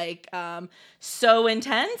just so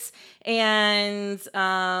intense. And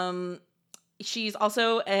she's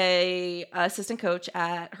also a assistant coach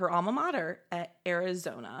at her alma mater at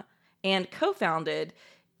Arizona, and co-founded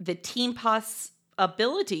the Team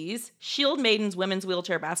Possibilities Shield Maidens women's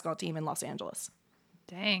wheelchair basketball team in Los Angeles.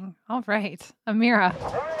 Dang. All right. Amira.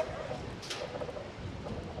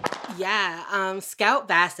 Yeah, Scout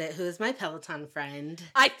Bassett, who is my Peloton friend.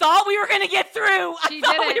 I thought we were going to get through. She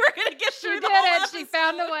thought did it. we were going to get through She the did whole it. She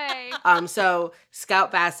found a way. So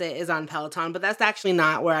Scout Bassett is on Peloton, but that's actually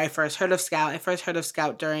not where I first heard of Scout. I first heard of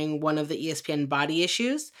Scout during one of the ESPN Body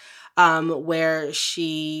Issues, where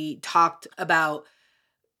she talked about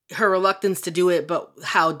her reluctance to do it, but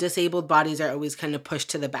how disabled bodies are always kind of pushed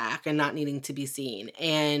to the back and not needing to be seen.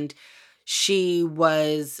 And she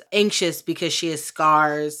was anxious because she has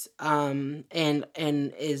scars and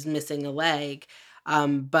is missing a leg,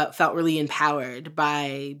 but felt really empowered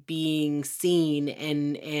by being seen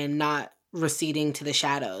and not receding to the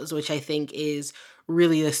shadows, which I think is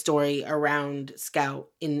really the story around Scout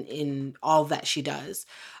in all that she does.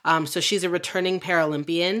 So she's a returning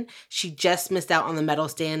Paralympian. She just missed out on the medal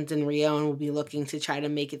stands in Rio and will be looking to try to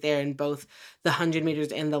make it there in both the 100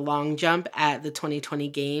 meters and the long jump at the 2020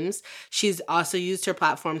 Games. She's also used her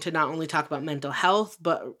platform to not only talk about mental health,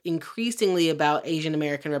 but increasingly about Asian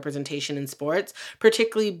American representation in sports,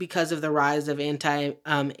 particularly because of the rise of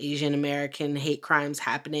anti-Asian American hate crimes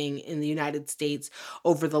happening in the United States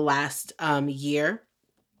over the last year.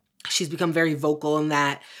 She's become very vocal in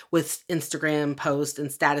that with Instagram posts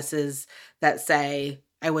and statuses that say,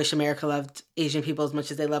 I wish America loved Asian people as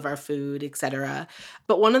much as they love our food, etc.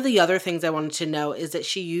 But one of the other things I wanted to know is that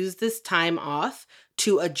she used this time off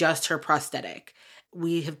to adjust her prosthetic.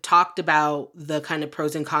 We have talked about the kind of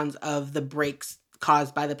pros and cons of the breaks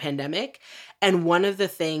caused by the pandemic. And one of the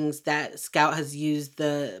things that Scout has used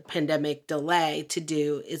the pandemic delay to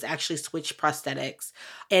do is actually switch prosthetics.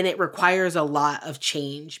 And it requires a lot of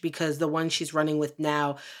change because the one she's running with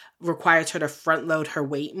now requires her to front load her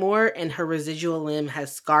weight more, and her residual limb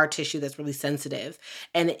has scar tissue that's really sensitive,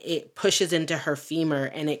 and it pushes into her femur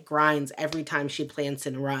and it grinds every time she plants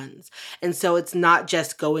and runs. And so it's not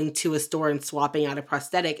just going to a store and swapping out a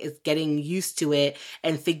prosthetic, it's getting used to it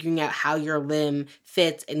and figuring out how your limb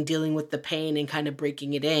fits and dealing with the pain and kind of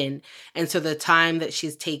breaking it in. And so the time that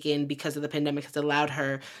she's taken because of the pandemic has allowed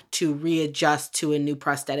her to readjust to a new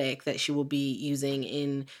prosthetic that she will be using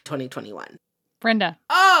in 2021. Brenda.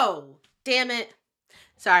 Oh, damn it.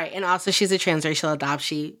 Sorry. And also she's a transracial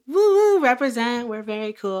adoptee. Woo, represent. We're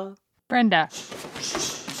very cool. Brenda.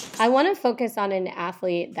 I want to focus on an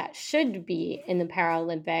athlete that should be in the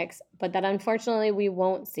Paralympics, but that unfortunately we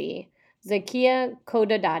won't see. Zakia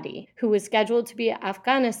Kodadadi, who was scheduled to be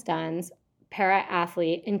Afghanistan's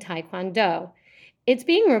para-athlete in Taekwondo. It's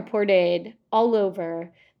being reported all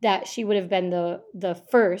over that she would have been the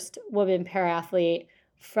first woman para-athlete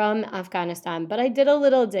from Afghanistan, but I did a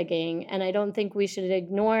little digging, and I don't think we should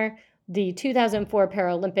ignore the 2004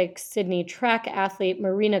 Paralympic Sydney track athlete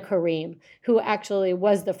Marina Karim, who actually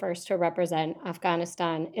was the first to represent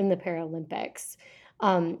Afghanistan in the Paralympics.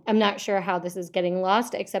 I'm not sure how this is getting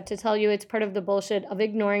lost, except to tell you it's part of the bullshit of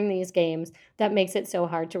ignoring these games that makes it so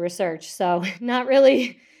hard to research. So not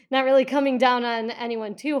really coming down on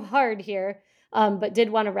anyone too hard here, but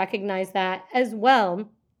did want to recognize that, as well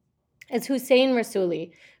as Hussein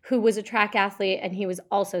Rasooli, who was a track athlete, and he was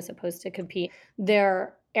also supposed to compete.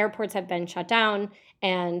 Their airports have been shut down,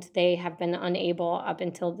 and they have been unable up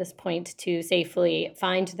until this point to safely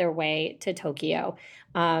find their way to Tokyo.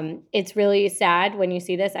 It's really sad when you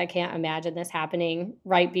see this. I can't imagine this happening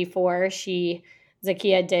right before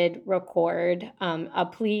Zakia did record a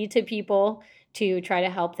plea to people to try to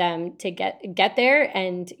help them to get there.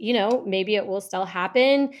 And, maybe it will still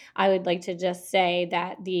happen. I would like to just say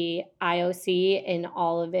that the IOC, in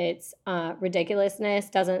all of its ridiculousness,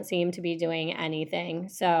 doesn't seem to be doing anything.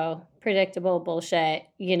 So predictable bullshit,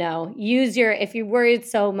 if you're worried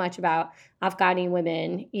so much about Afghani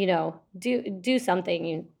women, do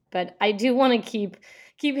something. But I do want to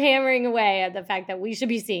keep hammering away at the fact that we should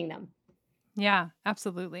be seeing them. Yeah,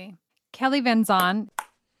 absolutely. Kelly Van Zon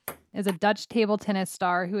is a Dutch table tennis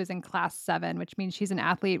star who is in class 7, which means she's an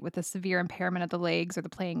athlete with a severe impairment of the legs or the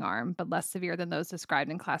playing arm, but less severe than those described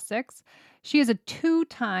in class 6. She is a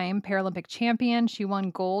 2-time Paralympic champion. She won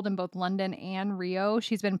gold in both London and Rio.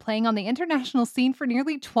 She's been playing on the international scene for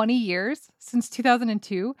nearly 20 years, since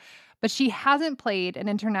 2002, but she hasn't played an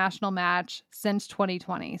international match since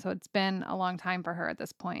 2020. So it's been a long time for her at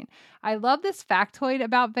this point. I love this factoid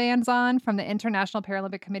about Van Zon from the International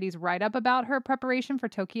Paralympic Committee's write-up about her preparation for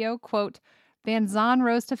Tokyo. Quote, Van Zon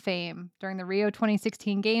rose to fame during the Rio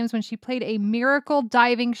 2016 Games when she played a miracle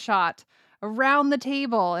diving shot around the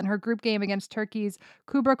table in her group game against Turkey's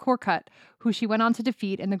Kubra Korkut, who she went on to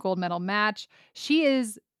defeat in the gold medal match. She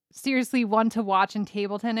is seriously one to watch in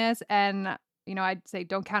table tennis, and I'd say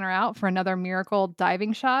don't count her out for another miracle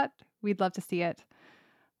diving shot. We'd love to see it.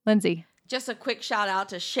 Lindsay. Just a quick shout out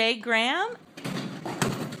to Shay Graham,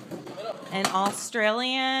 an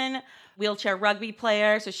Australian wheelchair rugby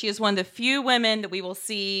player. So she is one of the few women that we will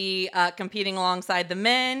see competing alongside the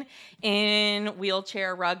men in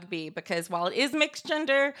wheelchair rugby, because while it is mixed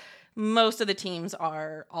gender, most of the teams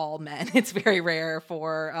are all men. It's very rare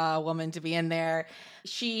for a woman to be in there.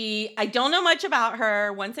 I don't know much about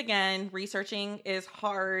her. Once again, researching is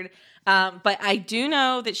hard. But I do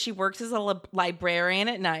know that she works as a librarian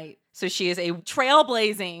at night. So she is a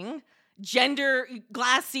trailblazing, gender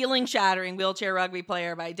glass ceiling shattering wheelchair rugby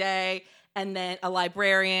player by day, and then a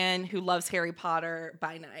librarian who loves Harry Potter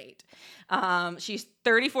by night. She's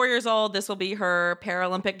 34 years old. This will be her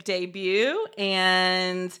Paralympic debut.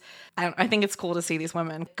 And I think it's cool to see these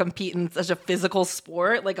women compete in such a physical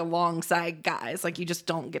sport, like alongside guys. Like, you just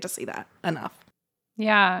don't get to see that enough.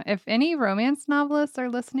 Yeah. If any romance novelists are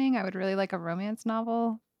listening, I would really like a romance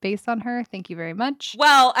novel based on her. Thank you very much.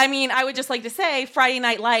 Well, I mean, I would just like to say Friday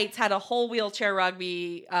Night Lights had a whole wheelchair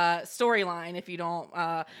rugby storyline, if you don't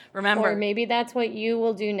remember. Or maybe that's what you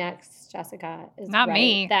will do next, Jessica. Is Not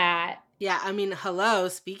me. That. Yeah, I mean, hello.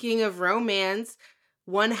 Speaking of romance,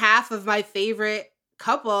 one half of my favorite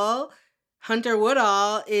couple, Hunter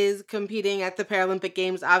Woodall, is competing at the Paralympic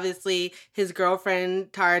Games. Obviously, his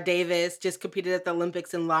girlfriend, Tara Davis, just competed at the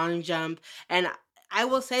Olympics in long jump. And I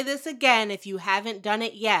will say this again, if you haven't done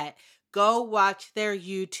it yet, go watch their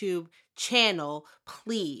YouTube channel,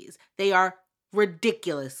 please. They are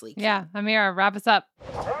ridiculously cute. Yeah, Amira, wrap us up.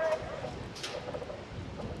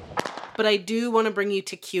 But I do want to bring you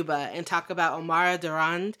to Cuba and talk about Omara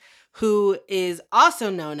Durand, who is also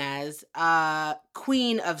known as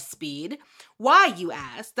Queen of Speed. Why, you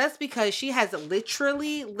ask? That's because she has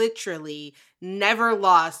literally never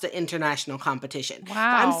lost an international competition.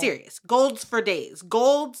 Wow. I'm serious. Golds for days.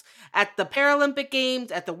 Golds at the Paralympic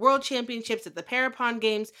Games, at the World Championships, at the Parapon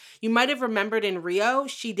Games. You might have remembered in Rio,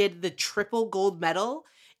 she did the triple gold medal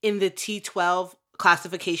in the T12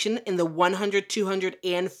 classification in the 100, 200,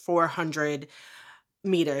 and 400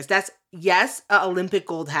 meters. That's, yes, an Olympic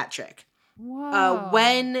gold hat trick.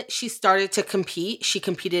 When she started to compete, she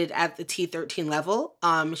competed at the T13 level.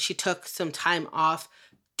 She took some time off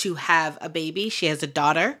to have a baby. She has a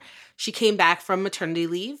daughter. She came back from maternity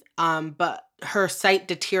leave, but her sight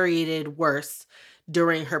deteriorated worse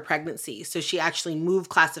during her pregnancy. So she actually moved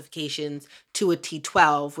classifications to a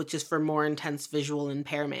T12, which is for more intense visual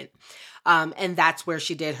impairment. And that's where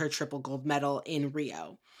she did her triple gold medal in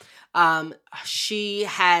Rio. She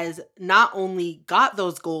has not only got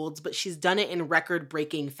those golds, but she's done it in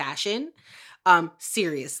record-breaking fashion.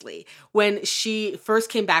 Seriously. When she first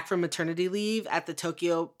came back from maternity leave at the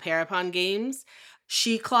Tokyo Parapon Games,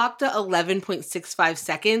 she clocked 11.65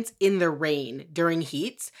 seconds in the rain during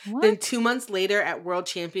heats. What? Then 2 months later at World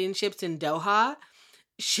Championships in Doha,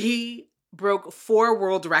 she broke 4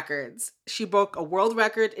 world records. She broke a world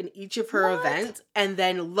record in each of her events and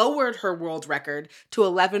then lowered her world record to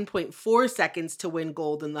 11.4 seconds to win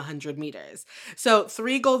gold in the 100 meters. So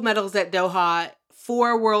 3 gold medals at Doha,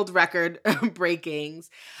 4 world record breakings.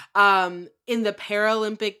 In the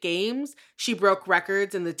Paralympic Games, she broke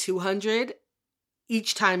records in the 200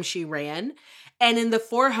 each time she ran. And in the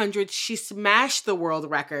 400, she smashed the world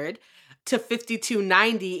record to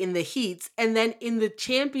 52.90 in the heats, and then in the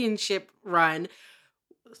championship run,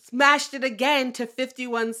 smashed it again to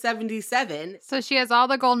 51.77. So she has all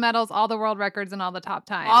the gold medals, all the world records, and all the top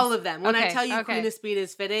times. All of them. When I Okay, tell you okay. Queen of Speed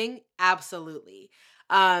is fitting, absolutely.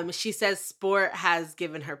 She says sport has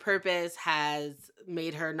given her purpose, has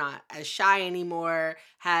made her not as shy anymore,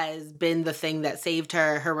 has been the thing that saved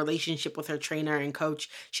her. Her relationship with her trainer and coach,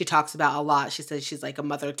 she talks about a lot. She says she's like a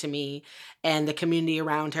mother to me, and the community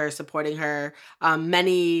around her supporting her.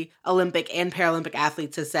 Many Olympic and Paralympic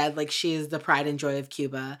athletes have said like she is the pride and joy of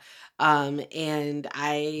Cuba. And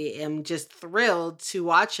I am just thrilled to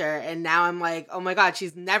watch her. And now I'm like, oh my God,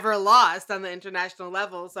 she's never lost on the international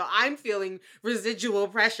level. So I'm feeling residual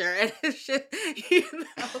pressure. And it's just,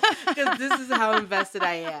 because this is how invested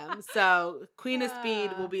I am. So Queen of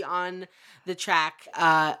Speed will be on the track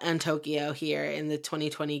in Tokyo here in the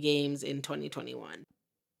 2020 games in 2021.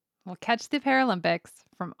 We'll catch the Paralympics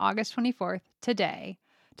from August 24th today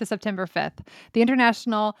to September 5th. The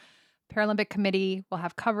International Paralympic Committee will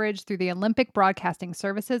have coverage through the Olympic Broadcasting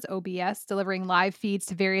Services, OBS, delivering live feeds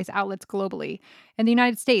to various outlets globally. In the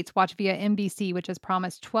United States, watch via NBC, which has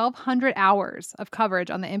promised 1,200 hours of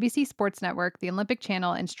coverage on the NBC Sports Network, the Olympic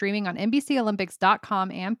Channel, and streaming on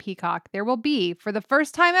NBCOlympics.com and Peacock. There will be, for the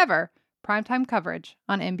first time ever, primetime coverage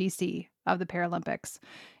on NBC of the Paralympics.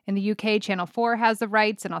 In the UK, Channel 4 has the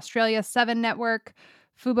rights. In Australia, 7 Network,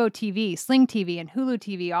 Fubo TV, Sling TV, and Hulu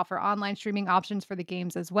TV offer online streaming options for the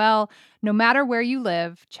games as well. No matter where you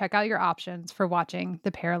live, check out your options for watching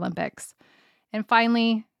the Paralympics. And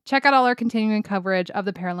finally, check out all our continuing coverage of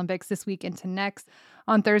the Paralympics this week into next.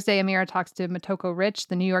 On Thursday, Amira talks to Motoko Rich,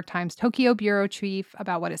 the New York Times Tokyo bureau chief,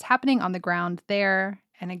 about what is happening on the ground there.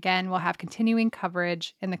 And again, we'll have continuing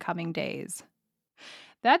coverage in the coming days.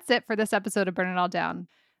 That's it for this episode of Burn It All Down.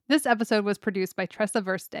 This episode was produced by Tressa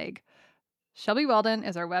Versteeg. Shelby Weldon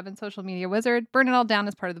is our web and social media wizard. Burn It All Down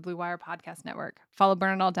is part of the Blue Wire Podcast Network. Follow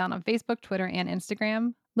Burn It All Down on Facebook, Twitter, and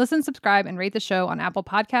Instagram. Listen, subscribe, and rate the show on Apple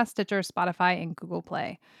Podcasts, Stitcher, Spotify, and Google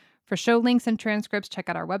Play. For show links and transcripts, check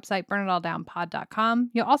out our website,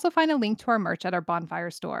 burnitalldownpod.com. You'll also find a link to our merch at our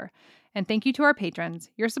Bonfire store. And thank you to our patrons.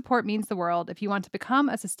 Your support means the world. If you want to become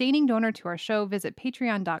a sustaining donor to our show, visit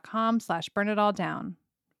patreon.com/burnitalldown.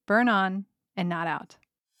 Burn on and not out.